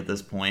infancy at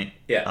this point.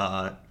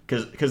 Yeah.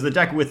 Because the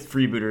deck with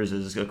freebooters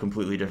is a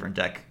completely different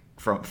deck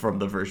from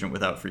the version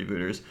without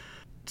freebooters.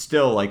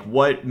 Still,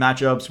 what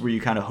matchups were you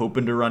kind of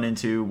hoping to run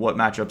into? What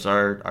matchups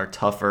are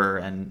tougher,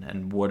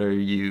 and what have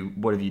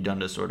you done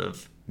to sort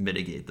of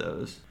mitigate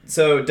those?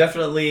 So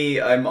definitely,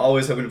 I'm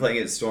always hoping to play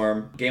against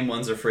Storm. Game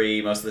 1s are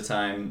free most of the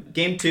time.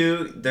 Game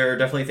 2, there are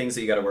definitely things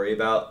that you got to worry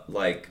about,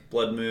 like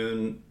Blood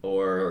Moon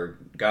or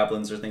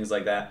Goblins or things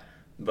like that.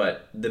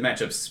 But the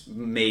matchups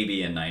may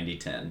be in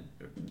 90-10.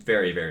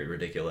 Very, very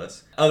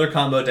ridiculous. Other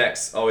combo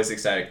decks, always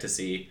ecstatic to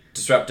see.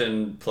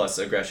 Disruptin plus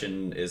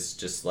Aggression is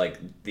just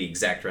the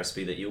exact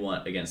recipe that you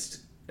want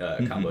against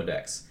combo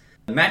decks.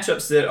 The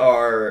matchups that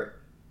are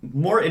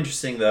more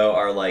interesting, though,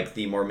 are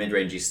the more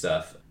mid-rangey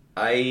stuff.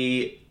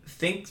 I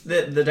think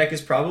that the deck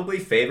is probably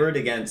favored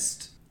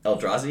against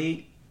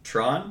Eldrazi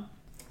Tron,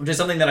 which is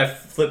something that I've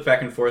flipped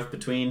back and forth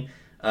between.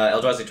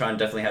 Eldrazi Tron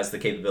definitely has the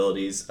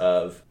capabilities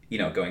of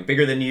going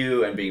bigger than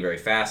you and being very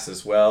fast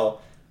as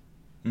well.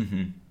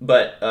 Mm-hmm.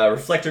 But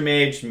Reflector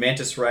Mage,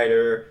 Mantis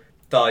Rider,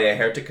 Thalia,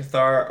 Heretic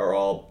Cathar are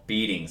all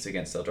beatings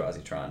against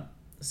Eldrazi Tron.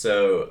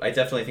 So I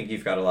definitely think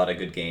you've got a lot of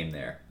good game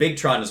there. Big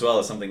Tron as well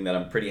is something that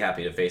I'm pretty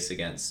happy to face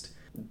against.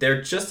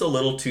 They're just a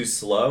little too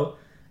slow,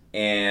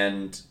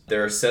 and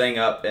they're setting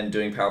up and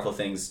doing powerful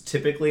things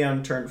typically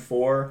on turn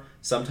 4,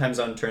 sometimes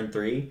on turn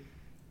 3.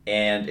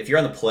 And if you're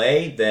on the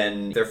play,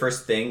 then their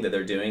first thing that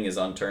they're doing is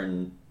on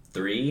turn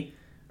 3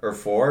 or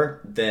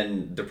 4,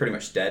 then they're pretty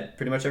much dead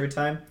pretty much every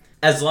time.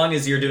 As long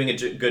as you're doing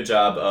a good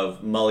job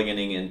of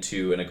mulliganing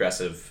into an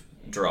aggressive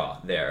draw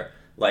there.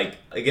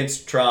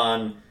 Against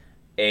Tron,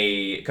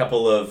 a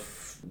couple of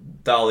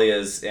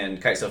Thalias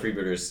and Kitesail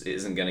Freebooters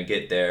isn't going to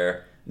get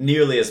there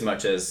nearly as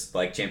much as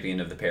Champion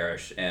of the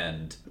Parish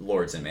and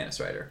Lords and Mantis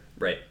Rider,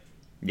 right?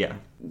 Yeah.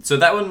 So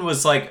that one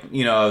was I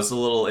was a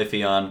little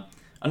iffy on.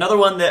 Another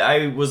one that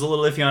I was a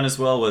little iffy on as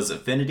well was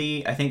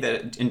Affinity. I think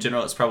that in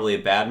general it's probably a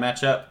bad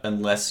matchup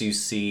unless you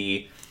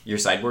see your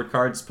sideboard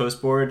cards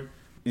post-board.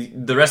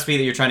 The recipe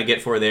that you're trying to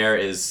get for there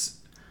is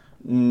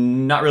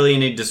not really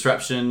any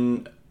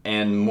disruption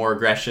and more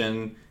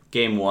aggression.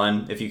 Game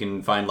 1, if you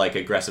can find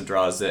aggressive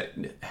draws that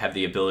have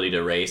the ability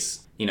to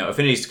race.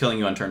 Affinity's killing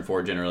you on turn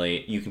 4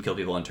 generally. You can kill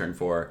people on turn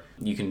 4.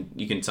 You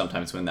can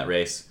sometimes win that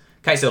race.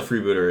 Kitesail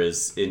Freebooter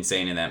is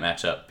insane in that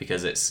matchup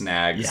because it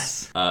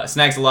snags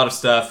snags a lot of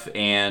stuff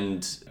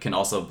and can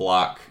also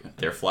block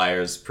their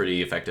flyers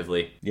pretty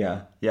effectively.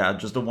 Yeah,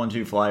 just a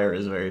 1/2 flyer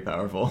is very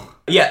powerful.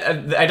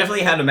 Yeah, I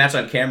definitely had a match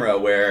on camera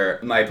where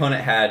my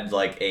opponent had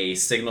a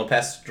Signal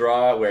Pest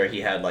draw where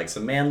he had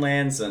some man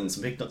lands and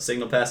some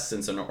Signal Pests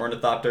and some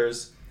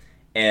Ornithopters.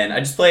 And I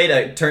just played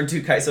a turn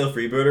 2 Kai'Sa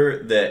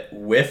freebooter that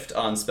whiffed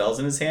on spells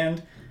in his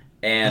hand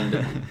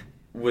and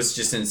was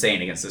just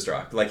insane against this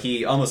rock. Like,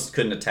 he almost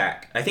couldn't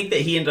attack. I think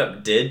that he ended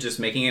up just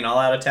making an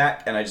all-out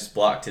attack, and I just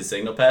blocked his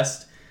Signal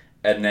Pest,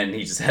 and then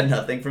he just had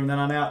nothing from then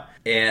on out.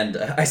 And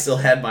I still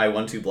had my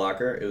 1/2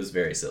 blocker. It was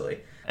very silly.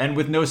 And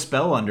with no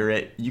spell under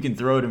it, you can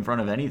throw it in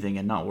front of anything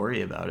and not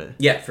worry about it.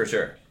 Yeah, for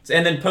sure.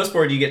 And then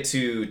post-board, you get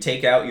to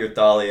take out your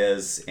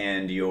Thalias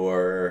and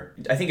your...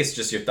 I think it's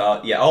just your...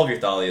 all of your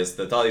Thalias.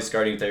 The Thalia's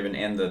Guardian Theban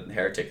and the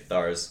Heretic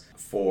Thars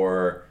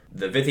for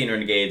the Vithian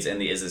Renegades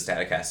and the Izzet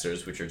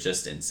Staticasters, which are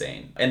just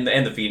insane. And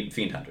the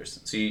Fiend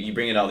Hunters. So you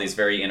bring in all these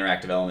very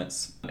interactive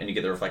elements, and you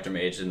get the Reflector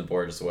Mage in the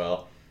board as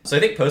well. So I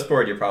think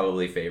post-board, you're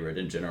probably favored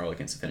in general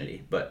against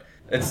Affinity. But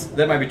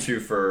that might be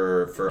true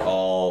for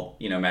all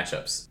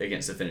matchups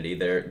against Affinity.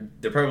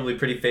 They're probably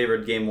pretty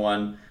favored game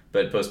one,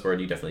 but post-board,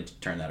 you definitely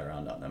turn that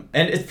around on them.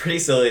 And it's pretty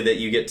silly that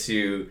you get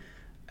to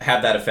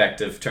have that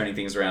effect of turning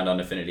things around on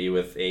Affinity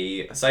with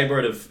a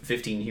sideboard of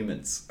 15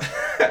 humans.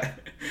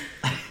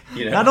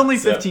 Not only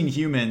 15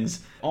 humans,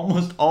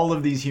 almost all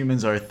of these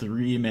humans are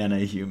 3-mana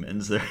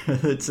humans.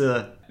 It's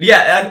a...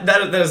 Yeah,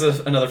 that is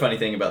another funny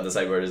thing about the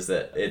sideboard is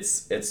that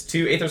it's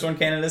 2 Aethersworn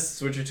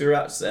Canonists, which are 2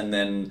 routes, and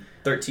then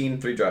 13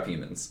 3-drop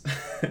humans.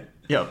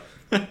 Yep.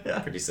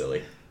 Pretty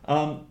silly.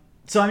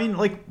 So, I mean,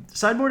 like,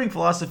 sideboarding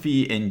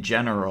philosophy in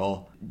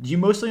general, do you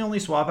mostly only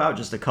swap out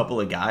just a couple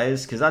of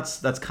guys? Because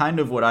that's kind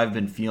of what I've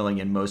been feeling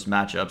in most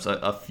matchups.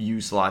 A few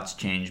slots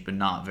change, but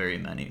not very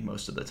many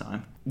most of the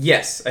time.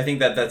 Yes, I think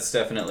that's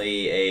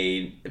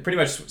definitely pretty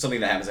much something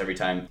that happens every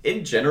time.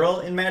 In general,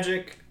 in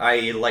Magic,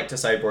 I like to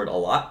sideboard a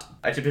lot.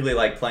 I typically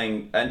like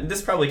playing, and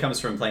this probably comes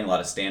from playing a lot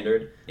of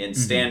Standard. In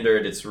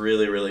Standard, it's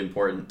really, really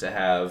important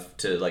to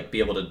be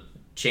able to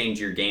change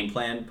your game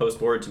plan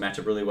post-board to match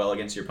up really well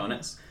against your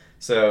opponents.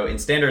 So in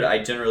Standard,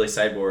 I generally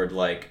sideboard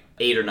like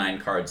 8 or 9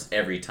 cards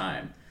every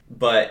time.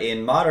 But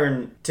in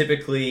Modern,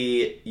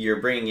 typically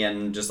you're bringing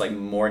in just like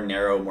more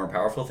narrow, more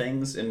powerful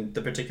things in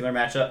the particular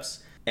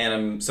matchups.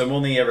 And so I'm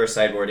only ever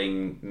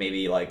sideboarding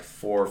maybe like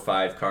 4 or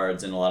 5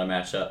 cards in a lot of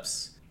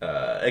matchups.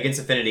 Against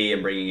Affinity,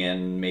 I'm bringing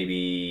in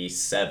maybe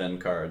 7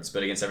 cards.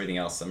 But against everything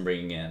else, I'm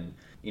bringing in,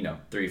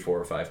 3, 4,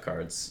 or 5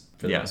 cards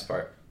for the most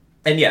part.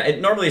 And yeah,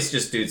 normally it's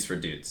just dudes for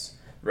dudes,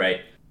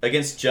 right?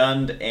 Against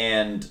Jund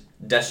and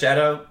Death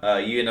Shadow,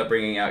 you end up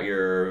bringing out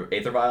your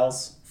Aether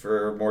Vials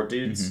for more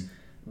dudes.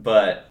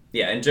 But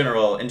yeah, in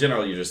general,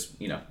 you're just,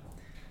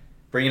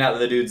 bringing out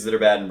the dudes that are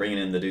bad and bringing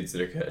in the dudes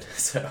that are good.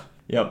 So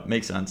yep,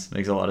 makes sense.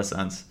 Makes a lot of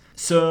sense.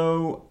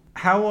 So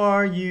how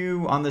are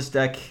you on this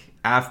deck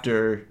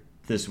after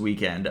this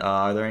weekend?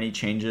 Are there any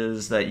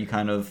changes that you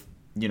kind of,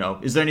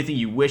 is there anything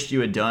you wished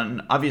you had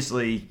done?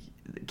 Obviously,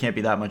 it can't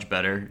be that much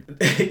better.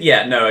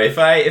 Yeah, no, if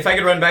I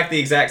could run back the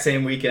exact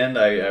same weekend,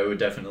 I would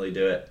definitely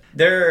do it.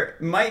 There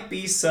might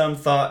be some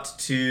thought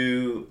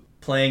to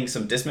playing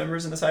some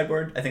Dismembers in the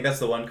sideboard. I think that's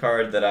the one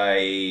card that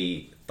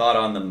I thought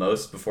on the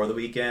most before the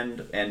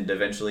weekend and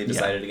eventually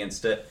decided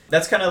against it.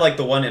 That's kind of like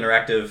the one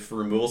interactive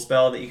removal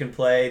spell that you can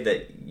play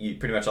that you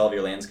pretty much all of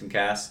your lands can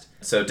cast.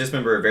 So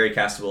Dismember are very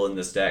castable in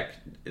this deck,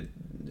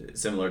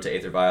 similar to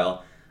Aether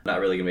Vial. Not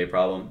really going to be a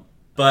problem.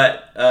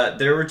 But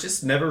there were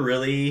just never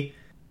really...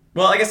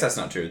 Well, I guess that's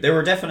not true. There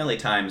were definitely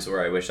times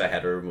where I wish I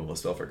had a removal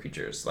spell for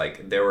creatures.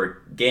 Like, there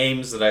were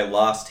games that I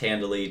lost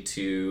handily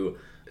to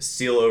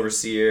Steel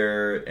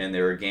Overseer, and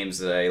there were games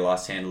that I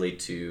lost handily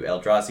to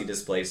Eldrazi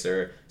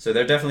Displacer. So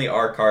there definitely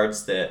are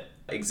cards that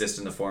exist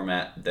in the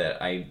format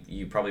that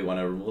you probably want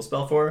a removal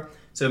spell for.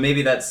 So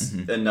maybe that's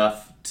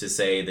enough to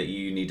say that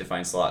you need to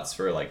find slots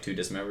for like 2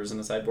 Dismembers in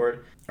the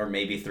sideboard, or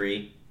maybe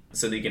 3,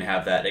 so that you can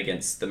have that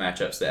against the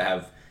matchups that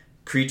have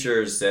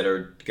creatures that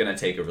are going to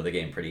take over the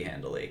game pretty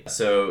handily.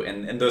 So,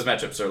 and those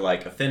matchups are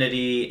like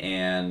Affinity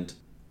and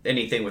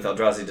anything with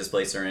Eldrazi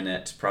Displacer in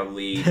it,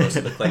 probably most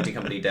of the Collecting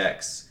Company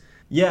decks.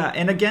 Yeah,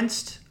 and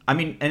against... I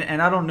mean,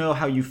 and I don't know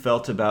how you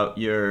felt about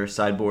your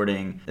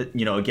sideboarding,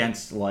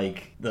 against,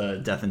 like, the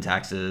Death and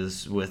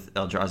Taxes with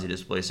Eldrazi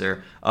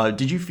Displacer.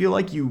 Did you feel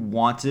like you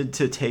wanted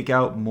to take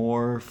out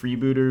more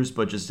freebooters,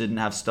 but just didn't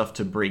have stuff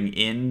to bring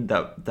in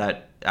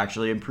that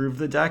actually improved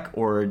the deck?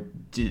 Or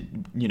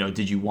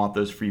did you want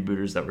those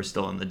freebooters that were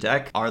still in the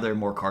deck? Are there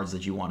more cards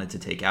that you wanted to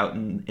take out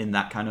in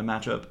that kind of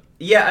matchup?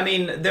 Yeah, I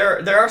mean,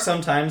 there are some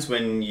times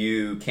when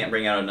you can't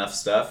bring out enough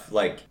stuff,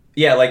 like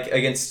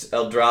against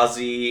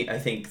Eldrazi, I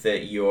think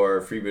that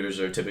your freebooters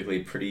are typically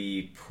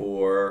pretty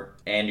poor,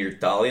 and your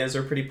Thalias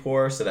are pretty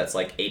poor, so that's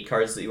like 8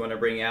 cards that you want to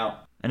bring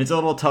out. And it's a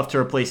little tough to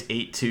replace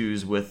 8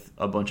 2s with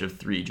a bunch of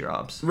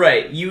 3-drops.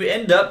 Right, you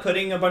end up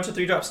putting a bunch of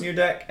 3-drops in your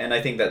deck, and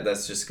I think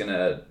that's just going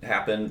to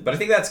happen. But I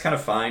think that's kind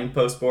of fine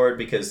post-board,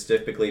 because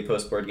typically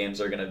post-board games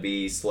are going to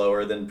be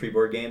slower than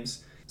pre-board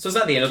games. So it's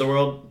not the end of the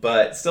world,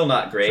 but still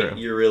not great. True.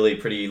 You're really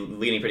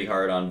leaning pretty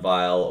hard on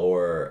Vial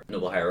or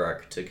Noble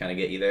Hierarch to kind of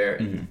get you there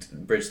and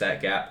bridge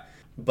that gap.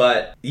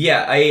 But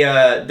yeah,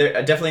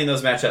 definitely in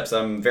those matchups,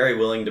 I'm very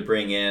willing to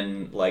bring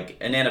in like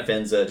an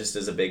Anafenza just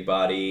as a big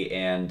body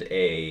and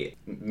a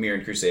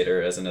Mirran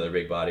Crusader as another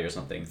big body or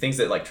something. Things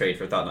that like trade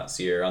for Thought-Knot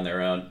Seer on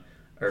their own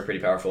are pretty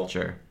powerful.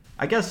 Sure.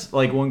 I guess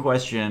like one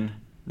question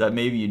that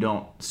maybe you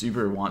don't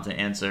super want to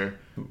answer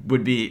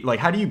would be like,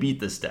 how do you beat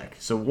this deck?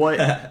 So what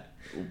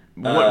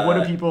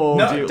do people do?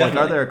 Definitely. Like,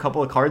 are there a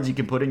couple of cards you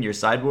can put in your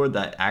sideboard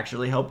that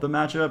actually help the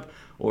matchup,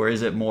 or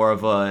is it more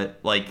of a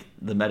like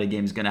the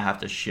metagame's going to have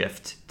to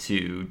shift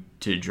to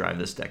drive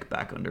this deck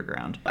back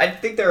underground? I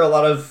think there are a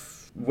lot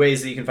of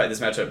ways that you can fight this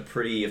matchup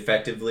pretty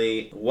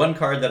effectively. One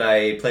card that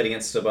I played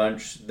against a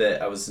bunch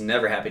that I was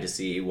never happy to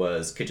see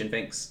was Kitchen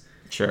Finks.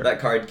 Sure. That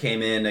card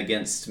came in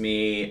against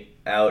me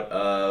out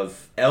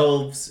of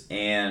Elves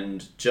and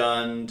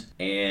Jund,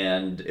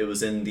 and it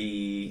was in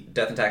the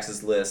Death and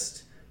Taxes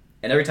list.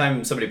 And every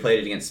time somebody played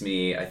it against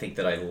me, I think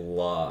that I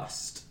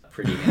lost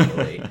pretty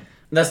handily.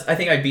 I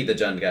think I beat the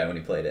Jund guy when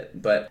he played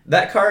it. But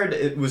that card,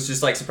 it was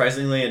just like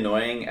surprisingly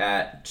annoying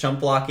at chump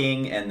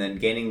blocking and then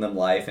gaining them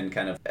life and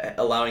kind of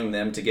allowing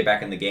them to get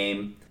back in the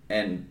game.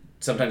 And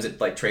sometimes it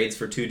like trades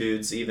for 2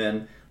 dudes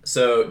even.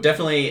 So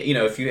definitely, you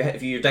know, if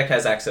your deck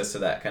has access to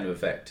that kind of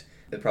effect,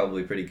 it's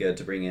probably pretty good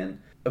to bring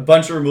in. A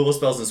bunch of removal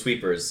spells and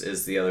sweepers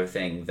is the other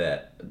thing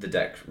that the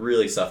deck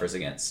really suffers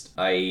against.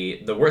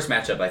 The worst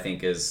matchup, I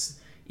think, is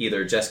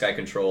either Jeskai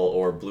control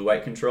or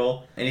blue-white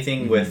control.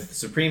 Anything with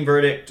Supreme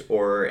Verdict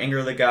or Anger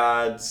of the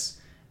Gods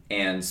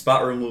and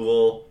spot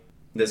removal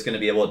that's going to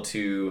be able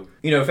to,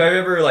 you know, if I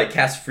ever like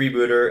cast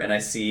Freebooter and I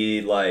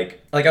see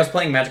like I was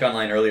playing Magic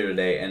Online earlier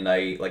today and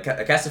I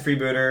cast a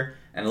Freebooter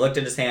and I looked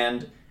at his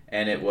hand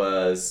and it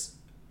was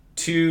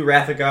 2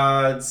 Wrath of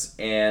Gods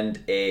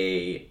and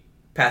a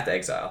Path to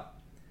Exile.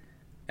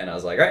 And I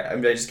was like, all right,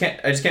 I just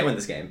can't win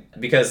this game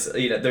because,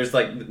 you know, there's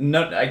like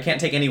I can't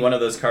take any one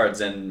of those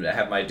cards and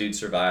have my dude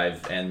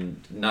survive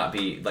and not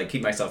be like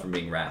keep myself from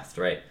being wrathed,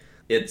 right?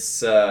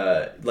 It's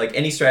like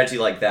any strategy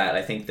like that.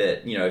 I think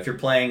that, you know, if you're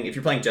playing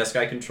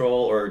Jeskai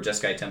Control or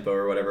Jeskai Tempo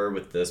or whatever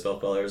with the spell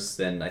spellers,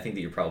 then I think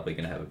that you're probably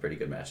going to have a pretty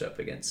good matchup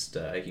against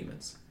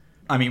humans.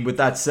 I mean, with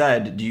that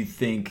said, do you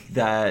think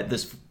that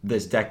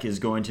this deck is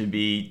going to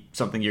be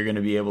something you're going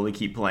to be able to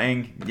keep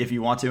playing if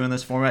you want to in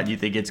this format? Do you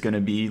think it's going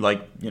to be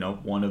like, you know,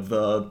 one of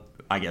the,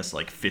 I guess,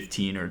 like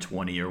 15 or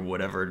 20 or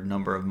whatever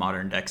number of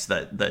modern decks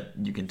that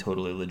you can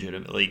totally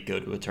legitimately go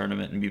to a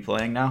tournament and be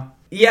playing now?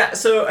 Yeah,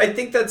 so I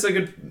think that's a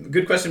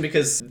good question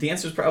because the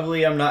answer is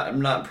probably I'm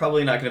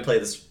probably not going to play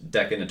this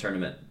deck in a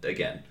tournament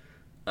again.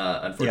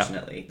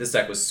 Unfortunately, yeah. This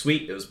deck was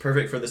sweet. It was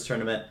perfect for this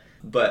tournament,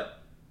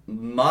 but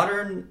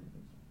modern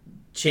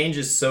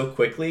changes so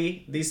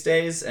quickly these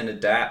days and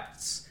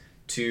adapts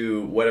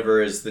to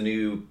whatever is the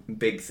new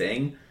big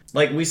thing.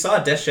 Like, we saw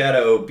Death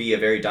Shadow be a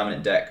very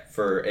dominant deck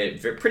for a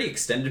pretty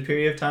extended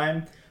period of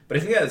time, but I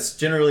think that's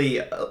generally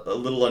a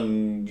little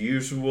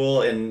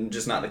unusual and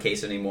just not the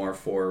case anymore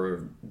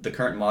for the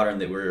current Modern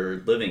that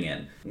we're living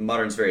in.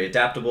 Modern's very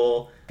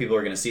adaptable. People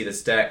are going to see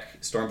this deck.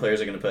 Storm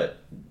players are going to put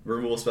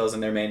removal spells in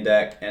their main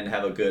deck and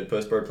have a good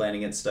post-board plan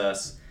against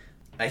us.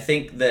 I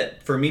think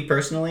that, for me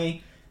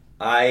personally,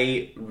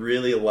 I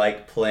really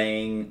like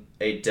playing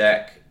a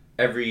deck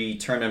every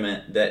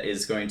tournament that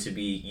is going to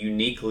be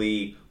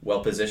uniquely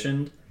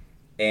well-positioned.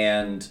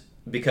 And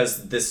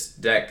because this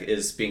deck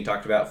is being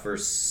talked about from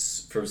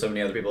so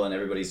many other people and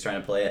everybody's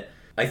trying to play it,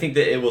 I think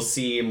that it will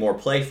see more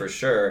play for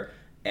sure.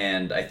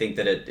 And I think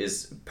that it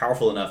is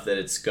powerful enough that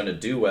it's going to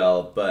do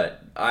well,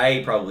 but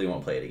I probably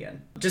won't play it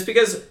again. Just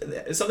because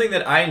something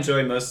that I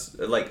enjoy most,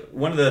 like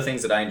one of the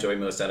things that I enjoy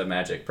most out of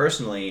Magic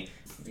personally,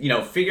 you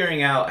know,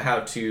 figuring out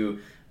how to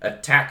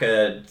attack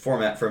a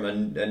format from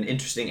an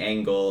interesting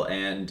angle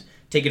and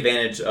take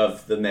advantage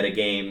of the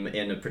metagame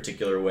in a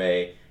particular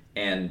way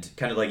and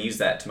kind of like use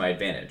that to my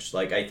advantage.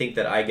 Like, I think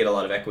that I get a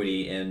lot of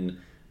equity in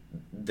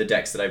the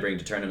decks that I bring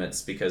to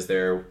tournaments because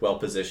they're well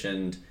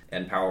positioned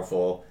and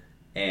powerful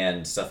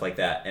and stuff like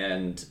that.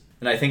 And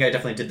I think I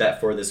definitely did that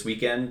for this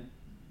weekend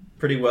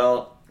pretty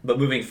well. But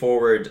moving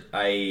forward,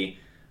 I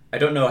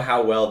don't know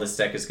how well this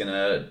deck is going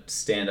to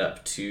stand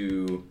up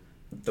to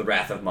the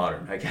wrath of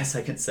Modern, I guess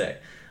I can say.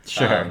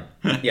 Sure.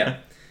 Yeah.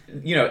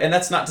 You know, and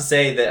that's not to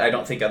say that I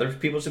don't think other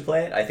people should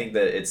play it. I think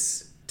that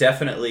it's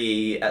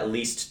definitely at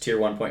least tier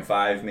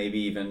 1.5, maybe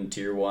even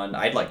tier 1.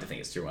 I'd like to think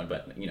it's tier 1,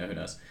 but, you know, who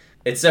knows.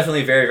 It's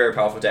definitely a very, very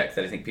powerful deck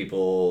that I think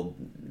people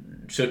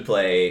should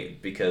play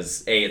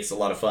because A, it's a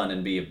lot of fun,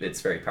 and B,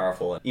 it's very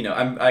powerful. You know,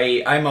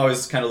 I'm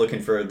always kind of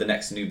looking for the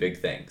next new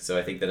big thing. So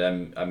I think that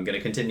I'm going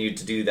to continue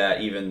to do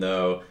that even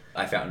though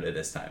I found it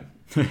this time.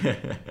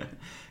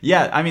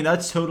 Yeah, I mean,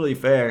 that's totally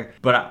fair.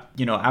 But,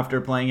 you know,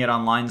 after playing it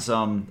online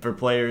some, for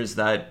players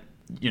that,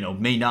 you know,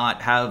 may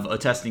not have a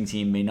testing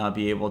team, may not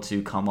be able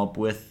to come up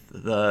with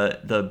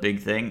the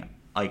big thing,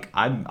 like,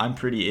 I'm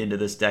pretty into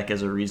this deck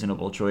as a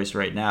reasonable choice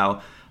right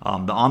now.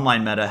 The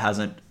online meta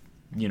hasn't,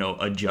 you know,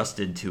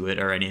 adjusted to it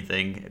or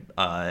anything.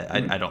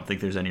 I don't think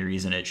there's any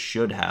reason it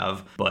should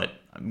have, but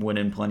I'm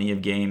winning plenty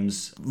of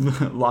games.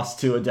 Lost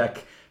to a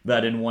deck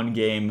that in one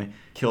game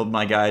killed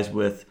my guys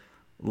with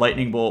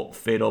Lightning Bolt,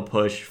 Fatal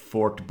Push,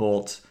 Forked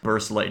Bolt,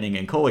 Burst Lightning,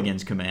 and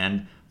Kolaghan's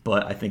Command,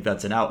 but I think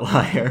that's an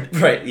outlier.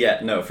 Right, yeah,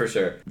 no, for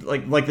sure.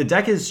 Like the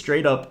deck is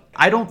straight up,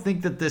 I don't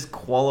think that this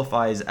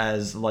qualifies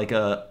as like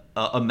a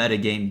a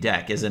metagame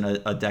deck, isn't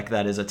a deck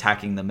that is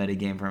attacking the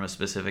metagame from a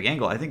specific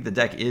angle. I think the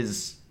deck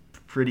is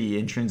pretty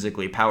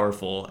intrinsically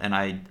powerful, and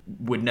I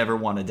would never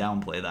want to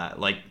downplay that.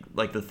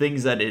 Like the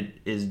things that it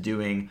is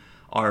doing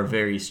are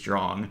very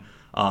strong.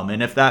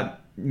 And if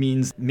that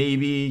means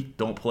maybe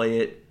don't play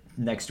it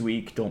next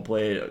week, don't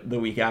play it the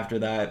week after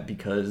that,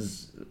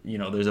 because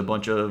there's a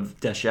bunch of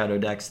Death Shadow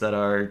decks that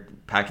are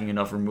packing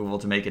enough removal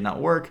to make it not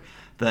work,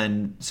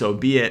 then so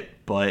be it.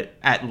 But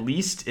at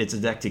least it's a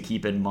deck to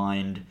keep in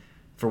mind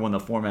for when the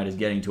format is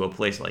getting to a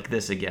place like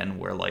this again,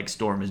 where like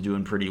Storm is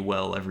doing pretty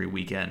well every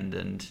weekend,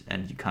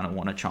 and you kind of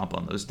want to chomp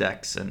on those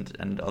decks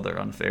and other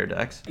unfair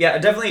decks. Yeah, I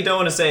definitely don't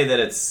want to say that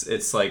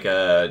it's like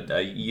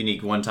a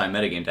unique one-time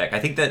metagame deck. I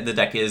think that the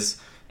deck is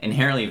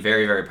inherently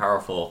very, very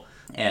powerful,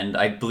 and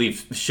I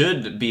believe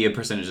should be a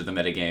percentage of the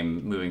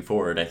metagame moving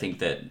forward. I think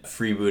that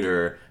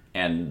Freebooter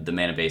and the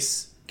mana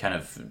base kind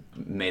of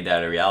made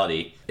that a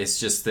reality. It's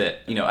just that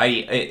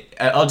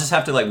I'll just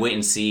have to like wait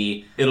and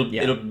see.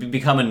 It'll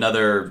become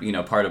another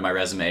part of my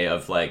resume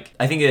of like,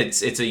 I think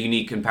it's a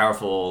unique and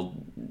powerful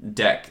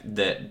deck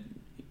that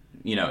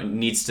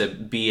needs to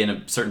be in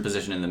a certain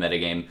position in the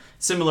metagame,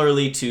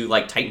 similarly to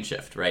like Titan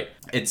Shift, right?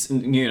 It's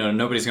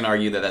nobody's going to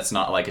argue that that's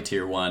not like a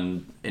tier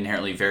 1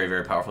 inherently very,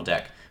 very powerful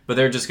deck, but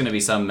there are just going to be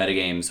some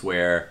metagames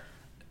where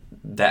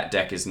that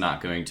deck is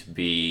not going to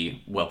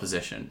be well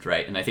positioned,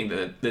 right? And I think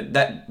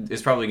that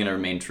is probably going to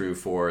remain true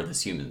for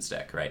this Humans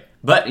deck, right?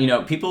 But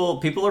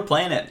people are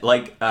playing it.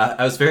 Like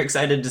I was very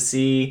excited to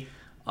see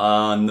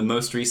on the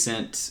most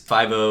recent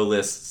 5-0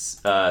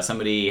 lists,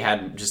 somebody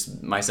had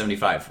just my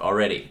 75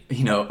 already,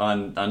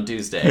 on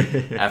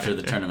Tuesday after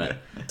the tournament.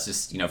 It's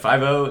just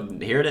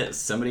 5-0, here it is.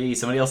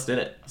 Somebody else did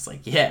it. It's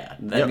like, yeah,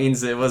 that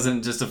means it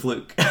wasn't just a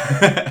fluke.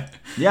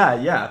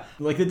 Yeah.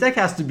 Like the deck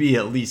has to be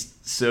at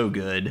least so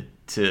good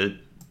to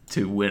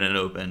win an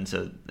open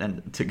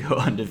and to go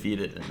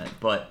undefeated in it.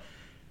 But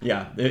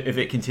yeah, if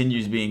it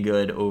continues being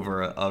good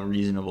over a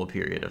reasonable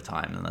period of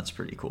time, then that's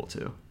pretty cool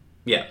too.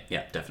 Yeah,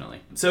 definitely.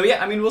 So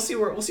yeah, I mean, we'll see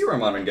where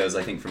Modern goes,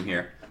 I think, from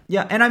here.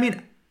 Yeah, and I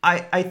mean,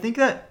 I think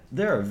that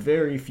there are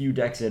very few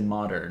decks in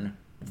Modern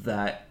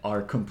that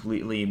are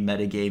completely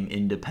metagame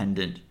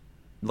independent,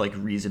 like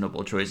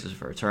reasonable choices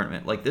for a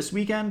tournament. Like this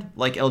weekend,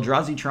 like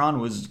Eldrazi Tron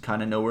was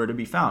kind of nowhere to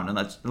be found,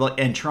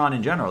 and Tron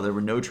in general, there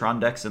were no Tron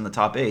decks in the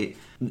top 8,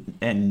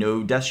 and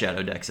no Death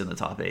Shadow decks in the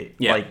top 8.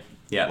 Yeah,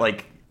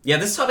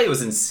 this top 8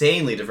 was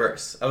insanely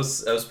diverse. I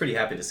was pretty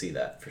happy to see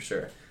that for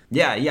sure.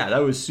 Yeah, that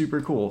was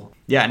super cool.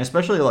 Yeah, and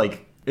especially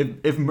like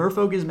if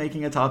Merfolk is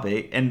making a top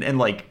 8, and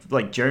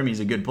like Jeremy's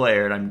a good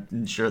player, and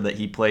I'm sure that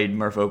he played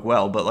Merfolk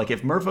well, but like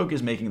if Merfolk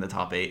is making the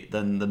top 8,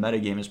 then the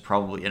metagame is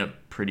probably in a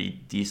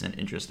pretty decent,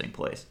 interesting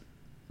place.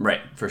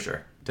 Right, for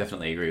sure.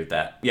 Definitely agree with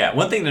that. Yeah,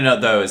 one thing to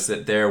note though is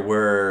that there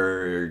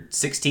were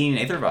 16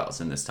 Aether Vials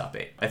in this top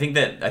 8. I think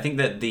that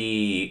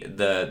the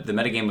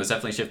metagame was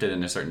definitely shifted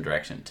in a certain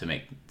direction to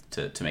make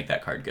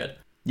that card good.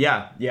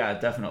 Yeah,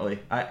 definitely.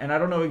 I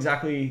don't know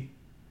exactly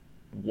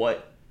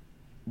what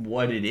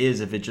it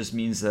is, if it just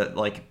means that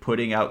like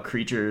putting out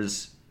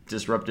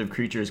disruptive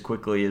creatures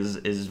quickly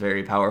is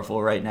very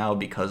powerful right now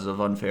because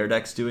of unfair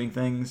decks doing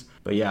things.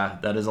 But yeah,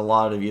 that is a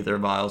lot of Aether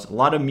Vials, a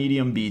lot of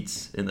medium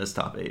beats in this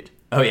top 8.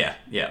 Oh yeah,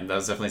 that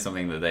was definitely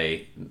something that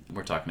they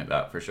were talking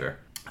about for sure.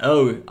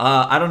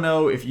 I don't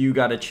know if you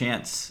got a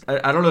chance.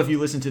 I don't know if you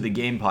listened to the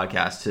Game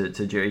podcast,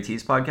 to Jerry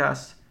T's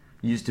podcast.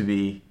 Used to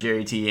be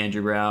Jerry T,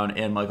 Andrew Brown,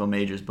 and Michael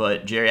Majors,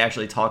 but Jerry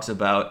actually talks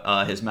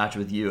about his match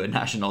with you at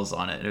Nationals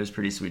on it, and it was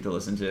pretty sweet to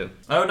listen to.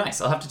 Oh,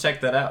 nice. I'll have to check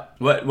that out.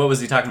 What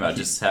was he talking about?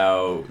 Just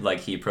how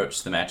like he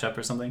approached the matchup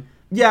or something?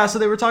 Yeah, so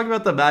they were talking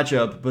about the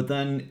matchup, but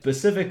then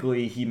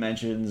specifically he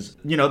mentions,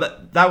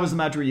 that was the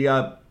match where you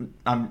got,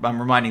 I'm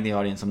reminding the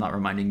audience, I'm not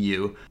reminding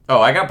you. Oh,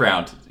 I got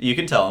browned. You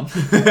can tell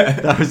him.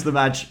 That was the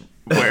match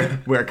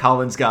where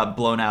Collins got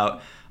blown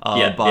out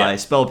by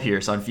Spell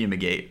Pierce on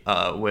Fumigate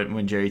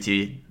when Jerry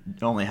T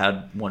only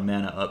had 1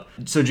 mana up.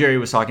 So Jerry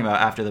was talking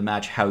about after the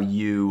match how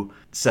you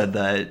said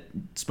that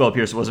Spell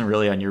Pierce wasn't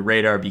really on your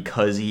radar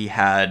because he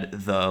had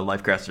the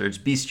Lifecaster's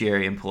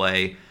Bestiary in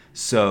play.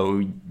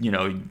 So,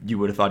 you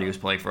would have thought he was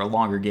playing for a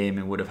longer game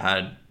and would have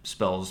had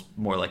spells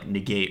more like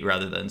Negate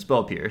rather than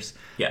Spell Pierce.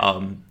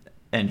 Yeah.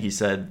 And he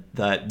said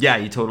that,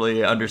 he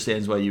totally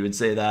understands why you would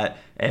say that,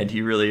 and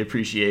he really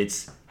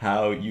appreciates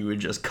how you would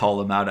just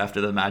call him out after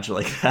the match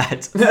like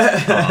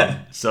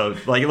that. So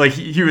like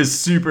he was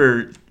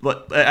super.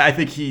 I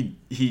think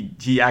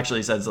he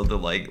actually said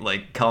something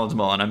like Collins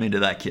Mullen, I'm into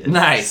that kid.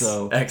 Nice.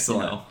 So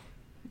excellent.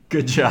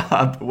 Good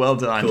job. Well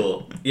done.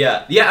 Cool.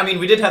 Yeah. I mean,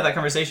 we did have that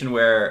conversation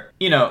where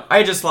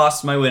I just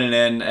lost my win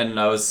and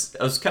I was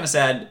kind of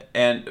sad,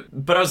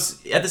 but I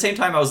was at the same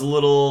time I was a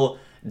little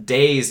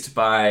dazed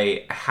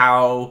by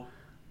how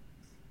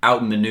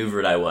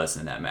outmaneuvered I was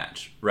in that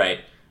match. Right.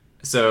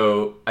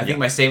 So I think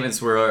my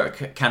statements were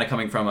kind of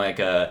coming from like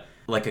a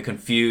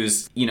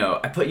confused,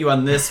 I put you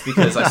on this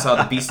because I saw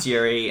the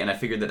Bestiary and I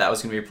figured that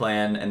was going to be your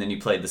plan, and then you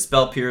played the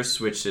Spell Pierce,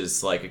 which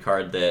is like a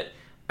card that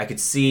I could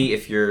see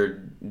if you're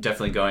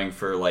definitely going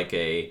for like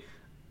a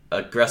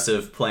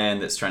aggressive plan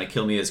that's trying to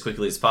kill me as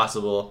quickly as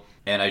possible.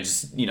 And I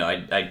just,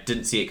 I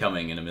didn't see it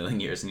coming in a million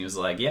years. And he was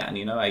like, yeah,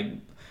 and I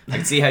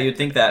can see how you'd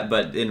think that,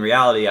 but in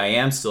reality, I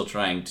am still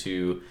trying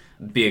to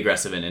be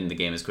aggressive and end the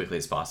game as quickly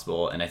as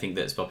possible, and I think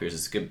that Spell Pierce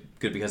is good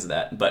because of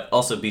that. But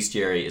also,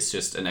 Bestiary is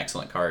just an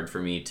excellent card for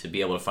me to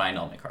be able to find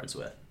all my cards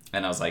with.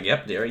 And I was like,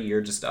 yep, Derry,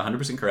 you're just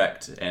 100%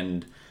 correct,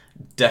 and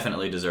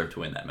definitely deserve to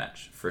win that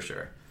match, for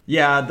sure.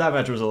 Yeah, that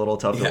match was a little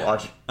tough to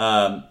watch.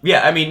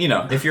 Yeah, I mean,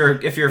 if you're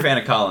a fan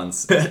of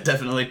Collins,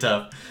 definitely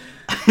tough.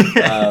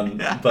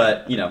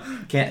 But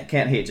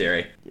can't hate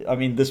Jerry. I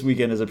mean, this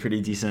weekend is a pretty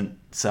decent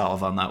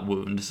salve on that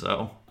wound,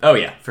 so. Oh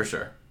yeah, for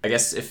sure. I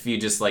guess if you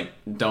just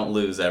don't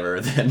lose ever,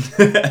 then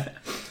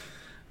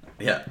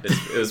yeah,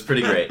 it was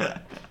pretty great.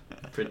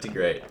 Pretty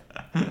great.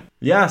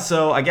 Yeah,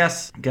 so I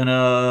guess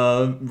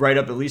gonna write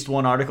up at least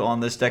one article on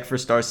this deck for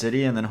Star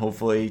City, and then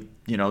hopefully,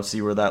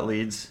 see where that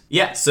leads.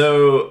 Yeah,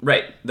 so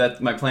right, that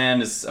my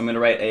plan is I'm gonna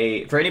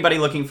write for anybody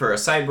looking for a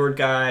sideboard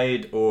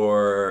guide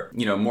or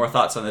more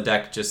thoughts on the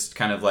deck, just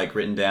kind of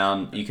written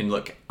down. You can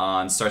look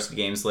on Star City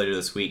Games later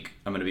this week.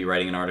 I'm gonna be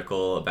writing an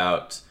article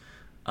about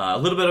a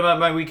little bit about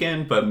my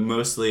weekend, but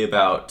mostly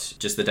about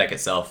just the deck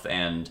itself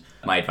and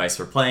my advice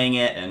for playing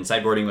it and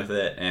sideboarding with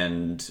it,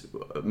 and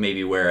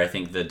maybe where I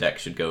think the deck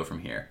should go from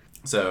here.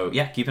 So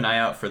yeah, keep an eye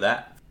out for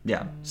that.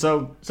 Yeah,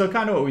 so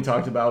kind of what we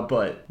talked about,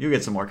 but you'll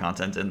get some more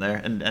content in there,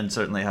 and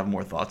certainly have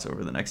more thoughts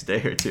over the next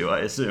day or two, I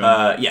assume.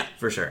 Yeah,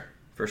 for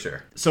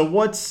sure. So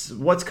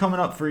what's coming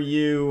up for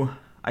you,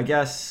 I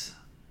guess?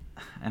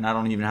 And I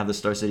don't even have the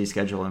Star City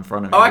schedule in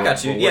front of me. Oh, I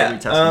got you. What yeah. are we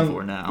testing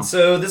for now?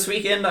 So this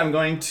weekend I'm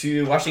going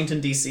to Washington,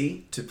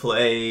 D.C. to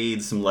play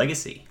some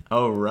Legacy.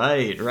 Oh,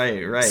 right.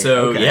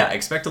 So, okay. Yeah,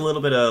 expect a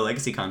little bit of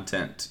Legacy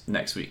content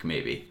next week,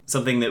 maybe.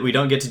 Something that we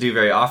don't get to do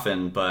very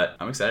often, but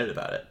I'm excited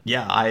about it.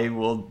 Yeah, I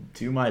will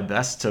do my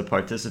best to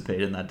participate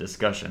in that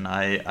discussion.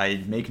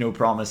 I make no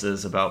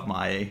promises about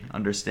my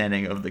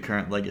understanding of the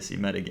current Legacy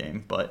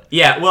metagame, but...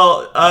 Yeah,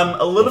 well,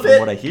 a little bit... From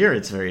what I hear,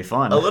 it's very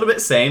fun. A little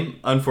bit same,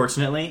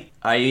 unfortunately.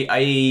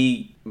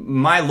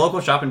 My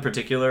local shop in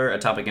particular,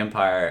 Atomic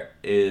Empire,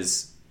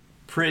 is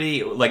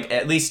pretty,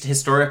 at least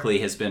historically,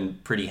 has been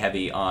pretty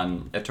heavy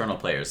on Eternal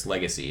players,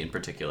 Legacy in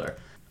particular.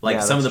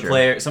 Some of the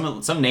players,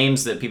 some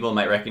names that people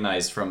might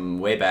recognize from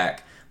way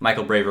back: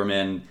 Michael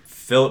Braverman,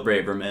 Philip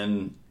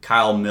Braverman,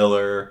 Kyle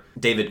Miller,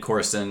 David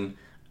Corson.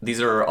 These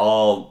are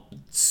all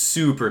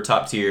super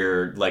top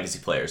tier Legacy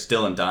players.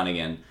 Dylan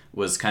Donegan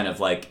was kind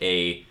of like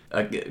a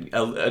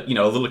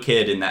little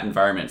kid in that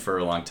environment for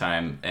a long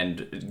time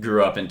and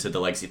grew up into the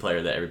Legacy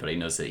player that everybody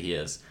knows that he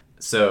is.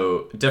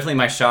 So definitely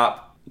my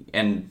shop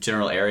and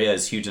general area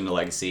is huge into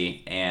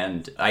Legacy,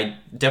 and I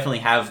definitely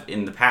have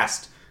in the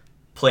past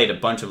played a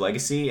bunch of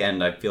Legacy,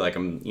 and I feel like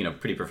I'm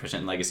pretty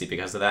proficient in Legacy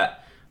because of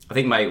that. I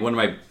think one of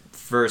my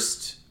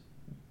first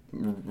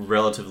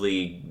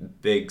relatively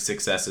big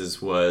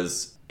successes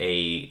was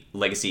a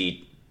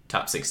Legacy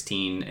top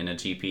 16 in a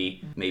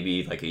GP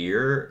maybe a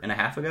year and a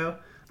half ago.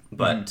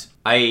 But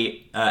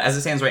I, as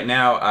it stands right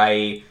now,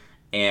 I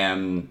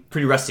am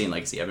pretty rusty in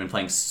Legacy. I've been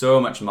playing so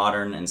much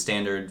Modern and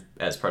Standard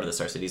as part of the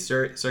Star City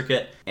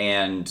circuit,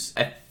 and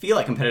I feel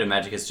like competitive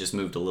Magic has just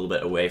moved a little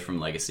bit away from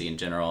Legacy in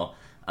general,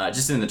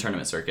 just in the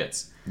tournament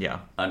circuits. Yeah.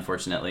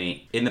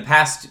 Unfortunately. In the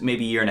past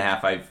maybe year and a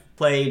half, I've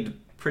played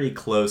pretty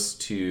close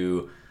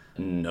to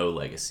no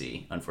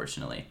Legacy,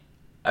 unfortunately.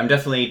 I'm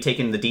definitely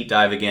taking the deep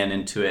dive again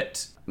into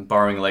it,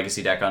 borrowing a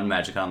Legacy deck on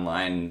Magic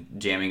Online,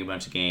 jamming a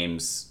bunch of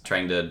games,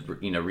 trying to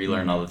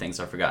relearn all the things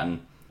I've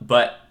forgotten.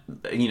 But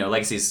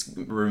Legacy's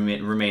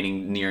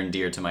remaining near and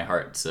dear to my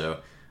heart, so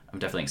I'm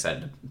definitely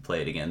excited to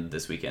play it again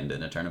this weekend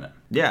in a tournament.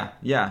 Yeah.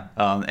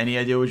 Any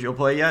idea what you'll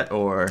play yet,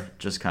 or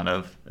just kind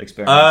of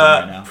experimenting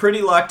right now?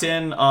 Pretty locked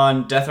in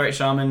on Deathrite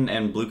Shaman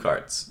and blue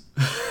cards.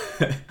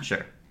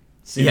 Sure.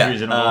 Seems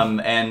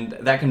reasonable. And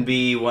that can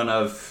be one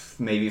of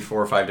maybe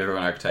 4 or 5 different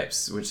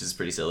archetypes, which is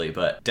pretty silly,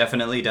 but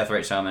definitely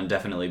Deathrite Shaman,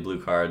 definitely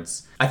blue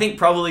cards. I think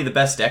probably the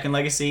best deck in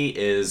Legacy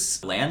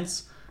is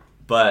lands,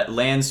 but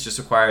lands just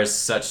requires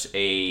such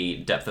a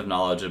depth of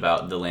knowledge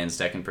about the lands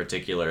deck in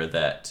particular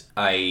that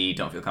I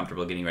don't feel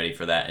comfortable getting ready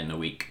for that in a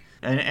week.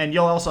 And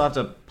you'll also have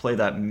to play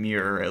that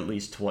mirror at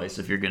least twice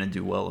if you're going to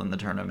do well in the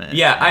tournament.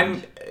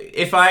 Yeah,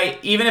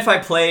 even if I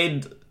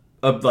played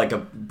a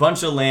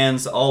bunch of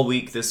lands all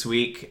week this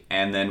week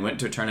and then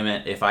went to a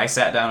tournament, if I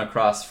sat down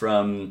across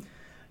from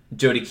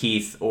Jody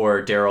Keith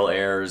or Daryl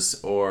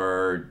Ayers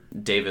or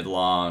David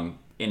Long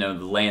in a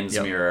lands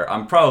mirror,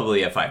 I'm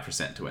probably a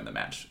 5% to win the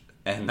match,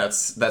 and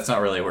that's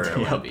not really where I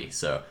want to be.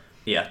 So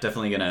yeah,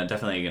 definitely gonna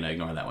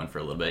ignore that one for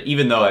a little bit,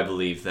 even though I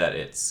believe that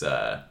it's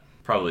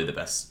probably the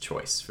best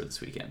choice for this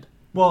weekend.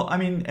 Well, I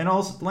mean, and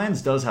also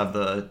lands does have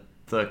the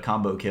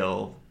combo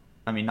kill.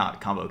 I mean, not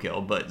combo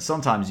kill, but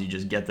sometimes you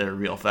just get there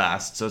real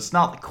fast. So it's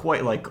not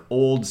quite like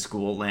old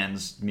school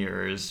lands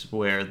mirrors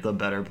where the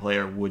better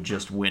player would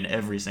just win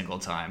every single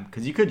time.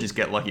 Because you could just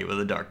get lucky with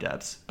the Dark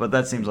Depths. But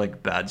that seems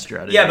like bad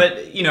strategy. Yeah, but,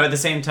 at the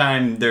same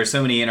time, there's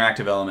so many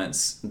interactive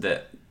elements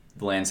that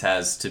the lands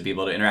has to be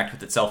able to interact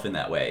with itself in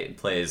that way. It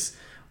plays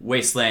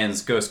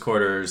Wastelands, Ghost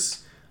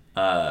Quarters,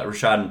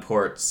 Rashadan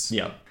Ports.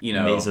 Yep. You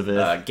know, Maze of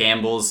Ith.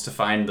 gambles to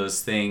find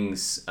those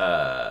things.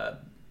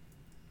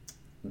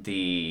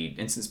 The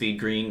instant speed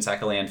green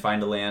Sakaland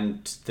find a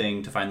land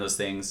thing to find those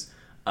things.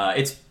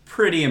 It's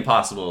pretty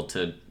impossible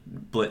to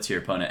blitz your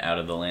opponent out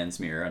of the lands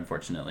mirror,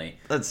 unfortunately.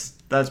 That's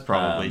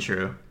probably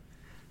true.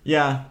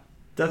 Yeah,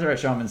 Deathrite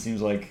Shaman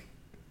seems like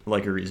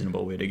a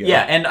reasonable way to go.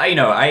 Yeah, and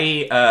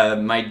I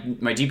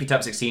my GP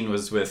top 16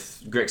 was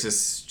with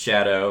Grixis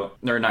Shadow,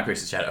 or not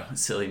Grixis Shadow,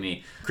 silly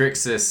me,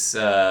 Grixis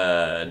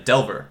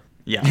Delver.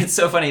 Yeah, it's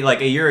so funny. Like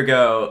a year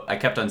ago, I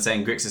kept on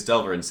saying Grixis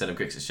Delver instead of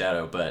Grixis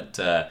Shadow, but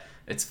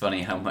it's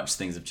funny how much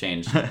things have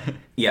changed.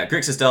 Yeah,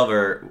 Grixis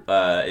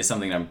Delver is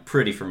something I'm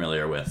pretty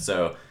familiar with,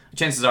 so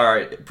chances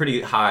are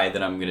pretty high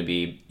that I'm going to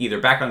be either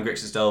back on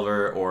Grixis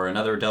Delver or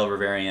another Delver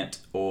variant,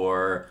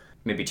 or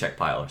maybe Check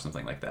Pile or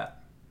something like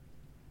that.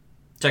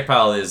 Check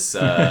Pile is,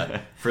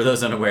 for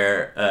those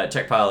unaware,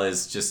 Check Pile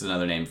is just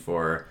another name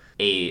for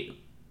a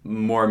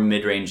more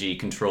mid-rangey,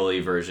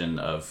 control-y version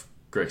of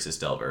Grixis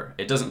Delver.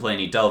 It doesn't play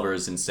any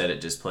Delvers, instead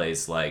it just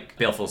plays like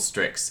Baleful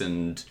Strix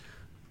and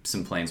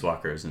some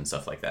Planeswalkers and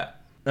stuff like that.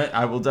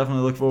 I will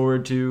definitely look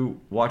forward to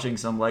watching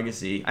some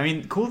Legacy. I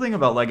mean, cool thing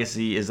about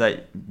Legacy is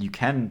that you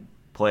can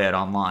play it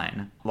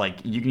online. Like,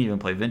 you can even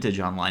play Vintage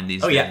online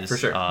these days. Oh, yeah, for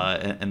sure.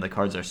 And the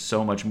cards are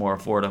so much more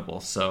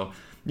affordable. So,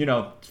 you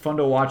know, it's fun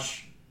to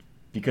watch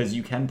because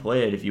you can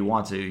play it if you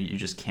want to. You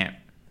just can't,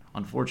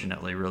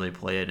 unfortunately, really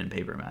play it in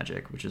Paper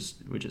Magic, which is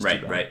right, too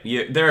bad. Right.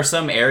 There are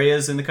some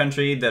areas in the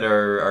country that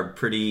are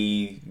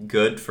pretty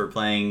good for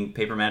playing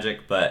Paper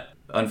Magic, but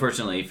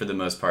unfortunately, for the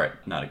most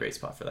part, not a great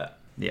spot for that.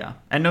 Yeah,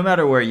 and no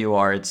matter where you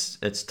are, it's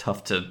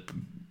tough to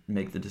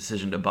make the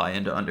decision to buy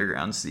into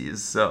Underground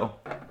Seas. So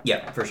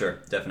yeah, for sure,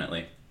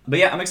 definitely. But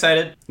yeah, I'm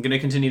excited. I'm going to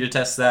continue to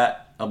test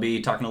that. I'll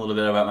be talking a little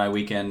bit about my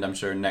weekend, I'm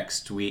sure,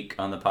 next week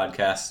on the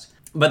podcast.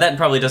 But that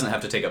probably doesn't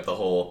have to take up the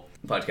whole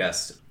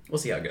podcast. We'll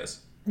see how it goes.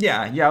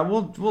 Yeah,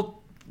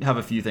 we'll have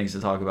a few things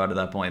to talk about at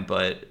that point.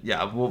 But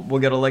yeah, we'll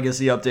get a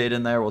Legacy update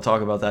in there. We'll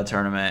talk about that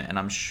tournament, and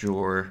I'm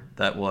sure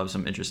that we'll have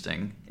some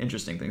interesting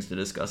things to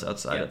discuss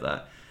outside of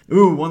that.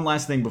 Ooh, one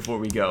last thing before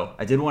we go.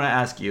 I did want to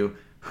ask you,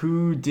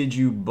 who did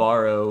you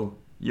borrow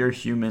your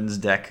Humans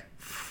deck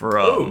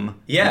from? Ooh,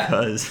 yeah.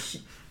 Because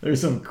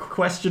there's some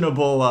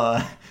questionable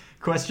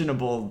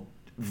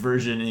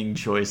versioning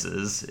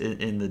choices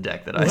in the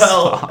deck that I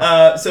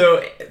saw.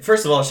 So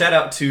first of all, shout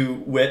out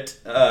to Wit,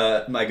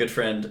 my good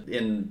friend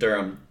in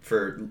Durham,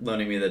 for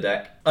loaning me the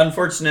deck.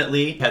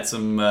 Unfortunately, had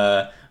some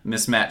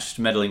mismatched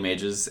meddling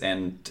mages,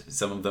 and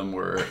some of them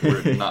were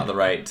not the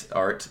right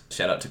art.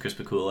 Shout out to Chris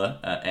Pakula,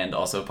 and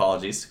also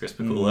apologies to Chris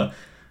Pakula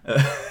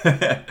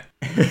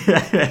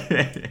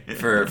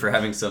for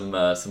having some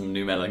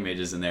new meddling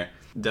mages in there.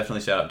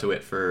 Definitely shout out to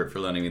Wit for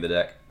loaning me the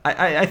deck.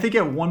 I think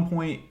at one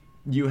point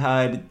you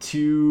had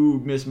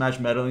 2 mismatched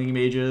meddling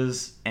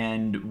mages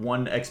and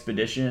 1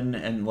 expedition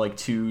and like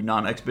 2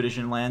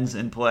 non-expedition lands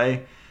in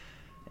play,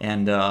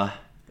 and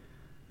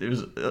it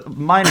was a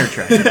minor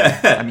tragedy.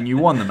 I mean, you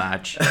won the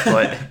match,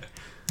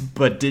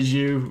 but did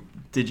you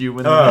win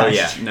the match? Oh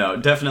yeah, no,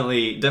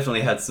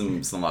 definitely had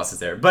some losses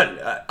there.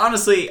 But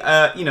honestly,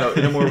 in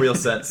a more real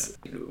sense,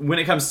 when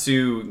it comes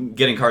to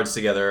getting cards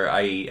together,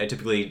 I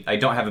typically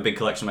don't have a big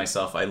collection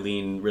myself. I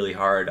lean really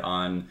hard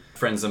on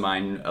friends of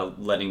mine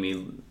loaning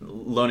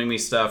me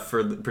stuff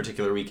for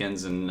particular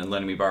weekends and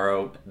letting me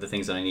borrow the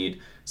things that I need.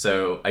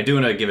 So I do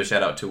want to give a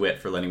shout out to Wit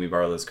for letting me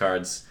borrow those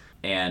cards.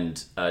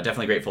 And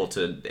definitely grateful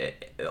to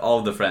all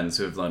of the friends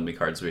who have loaned me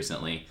cards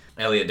recently.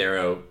 Elliot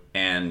Darrow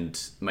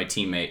and my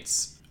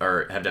teammates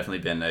have definitely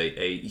been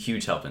a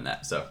huge help in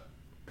that. So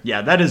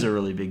yeah, that is a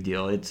really big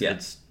deal.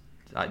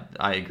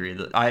 I agree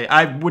that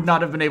I would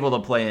not have been able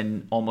to play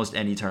in almost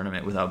any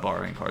tournament without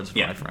borrowing cards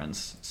from my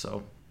friends.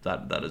 So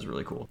that is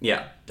really cool.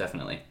 Yeah,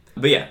 definitely.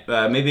 But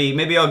yeah,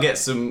 maybe I'll get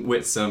some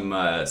OG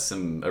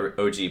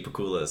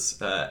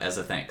Pakulas as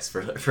a thanks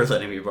for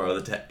letting me borrow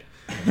the deck.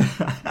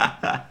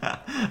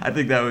 I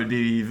think that would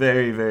be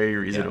very, very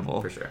reasonable.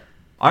 Yeah, for sure.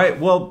 All right,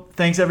 well,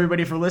 thanks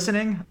everybody for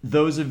listening.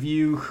 Those of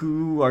you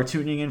who are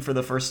tuning in for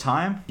the first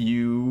time,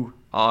 you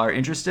are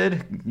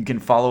interested, you can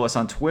follow us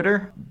on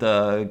Twitter.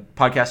 The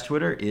podcast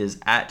Twitter is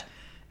at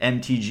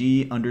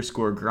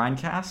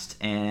MTG_Grindcast,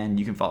 and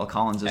you can follow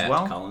Collins as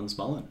well. Collins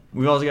Mullen.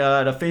 We've also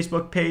got a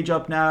Facebook page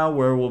up now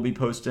where we'll be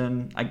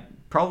posting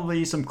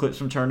probably some clips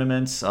from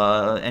tournaments,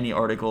 any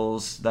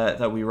articles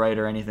that we write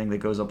or anything that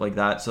goes up like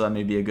that. So that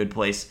may be a good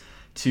place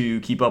to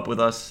keep up with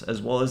us,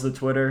 as well as the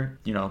Twitter.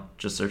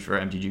 Just search for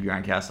MTG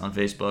Grindcast on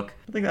Facebook.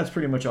 I think that's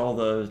pretty much all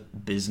the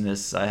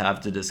business I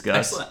have to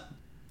discuss. Excellent.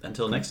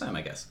 Until next time,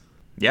 I guess.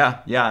 Yeah,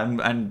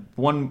 and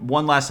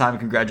one last time,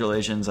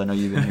 congratulations. I know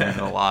you've been hearing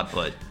it a lot,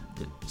 but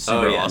it's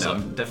super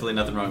awesome. No, definitely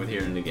nothing wrong with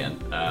hearing it again.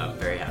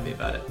 Very happy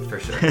about it, for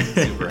sure.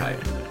 Super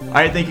hyped. All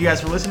right, thank you guys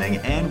for listening,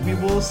 and we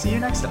will see you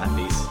next time.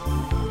 Peace.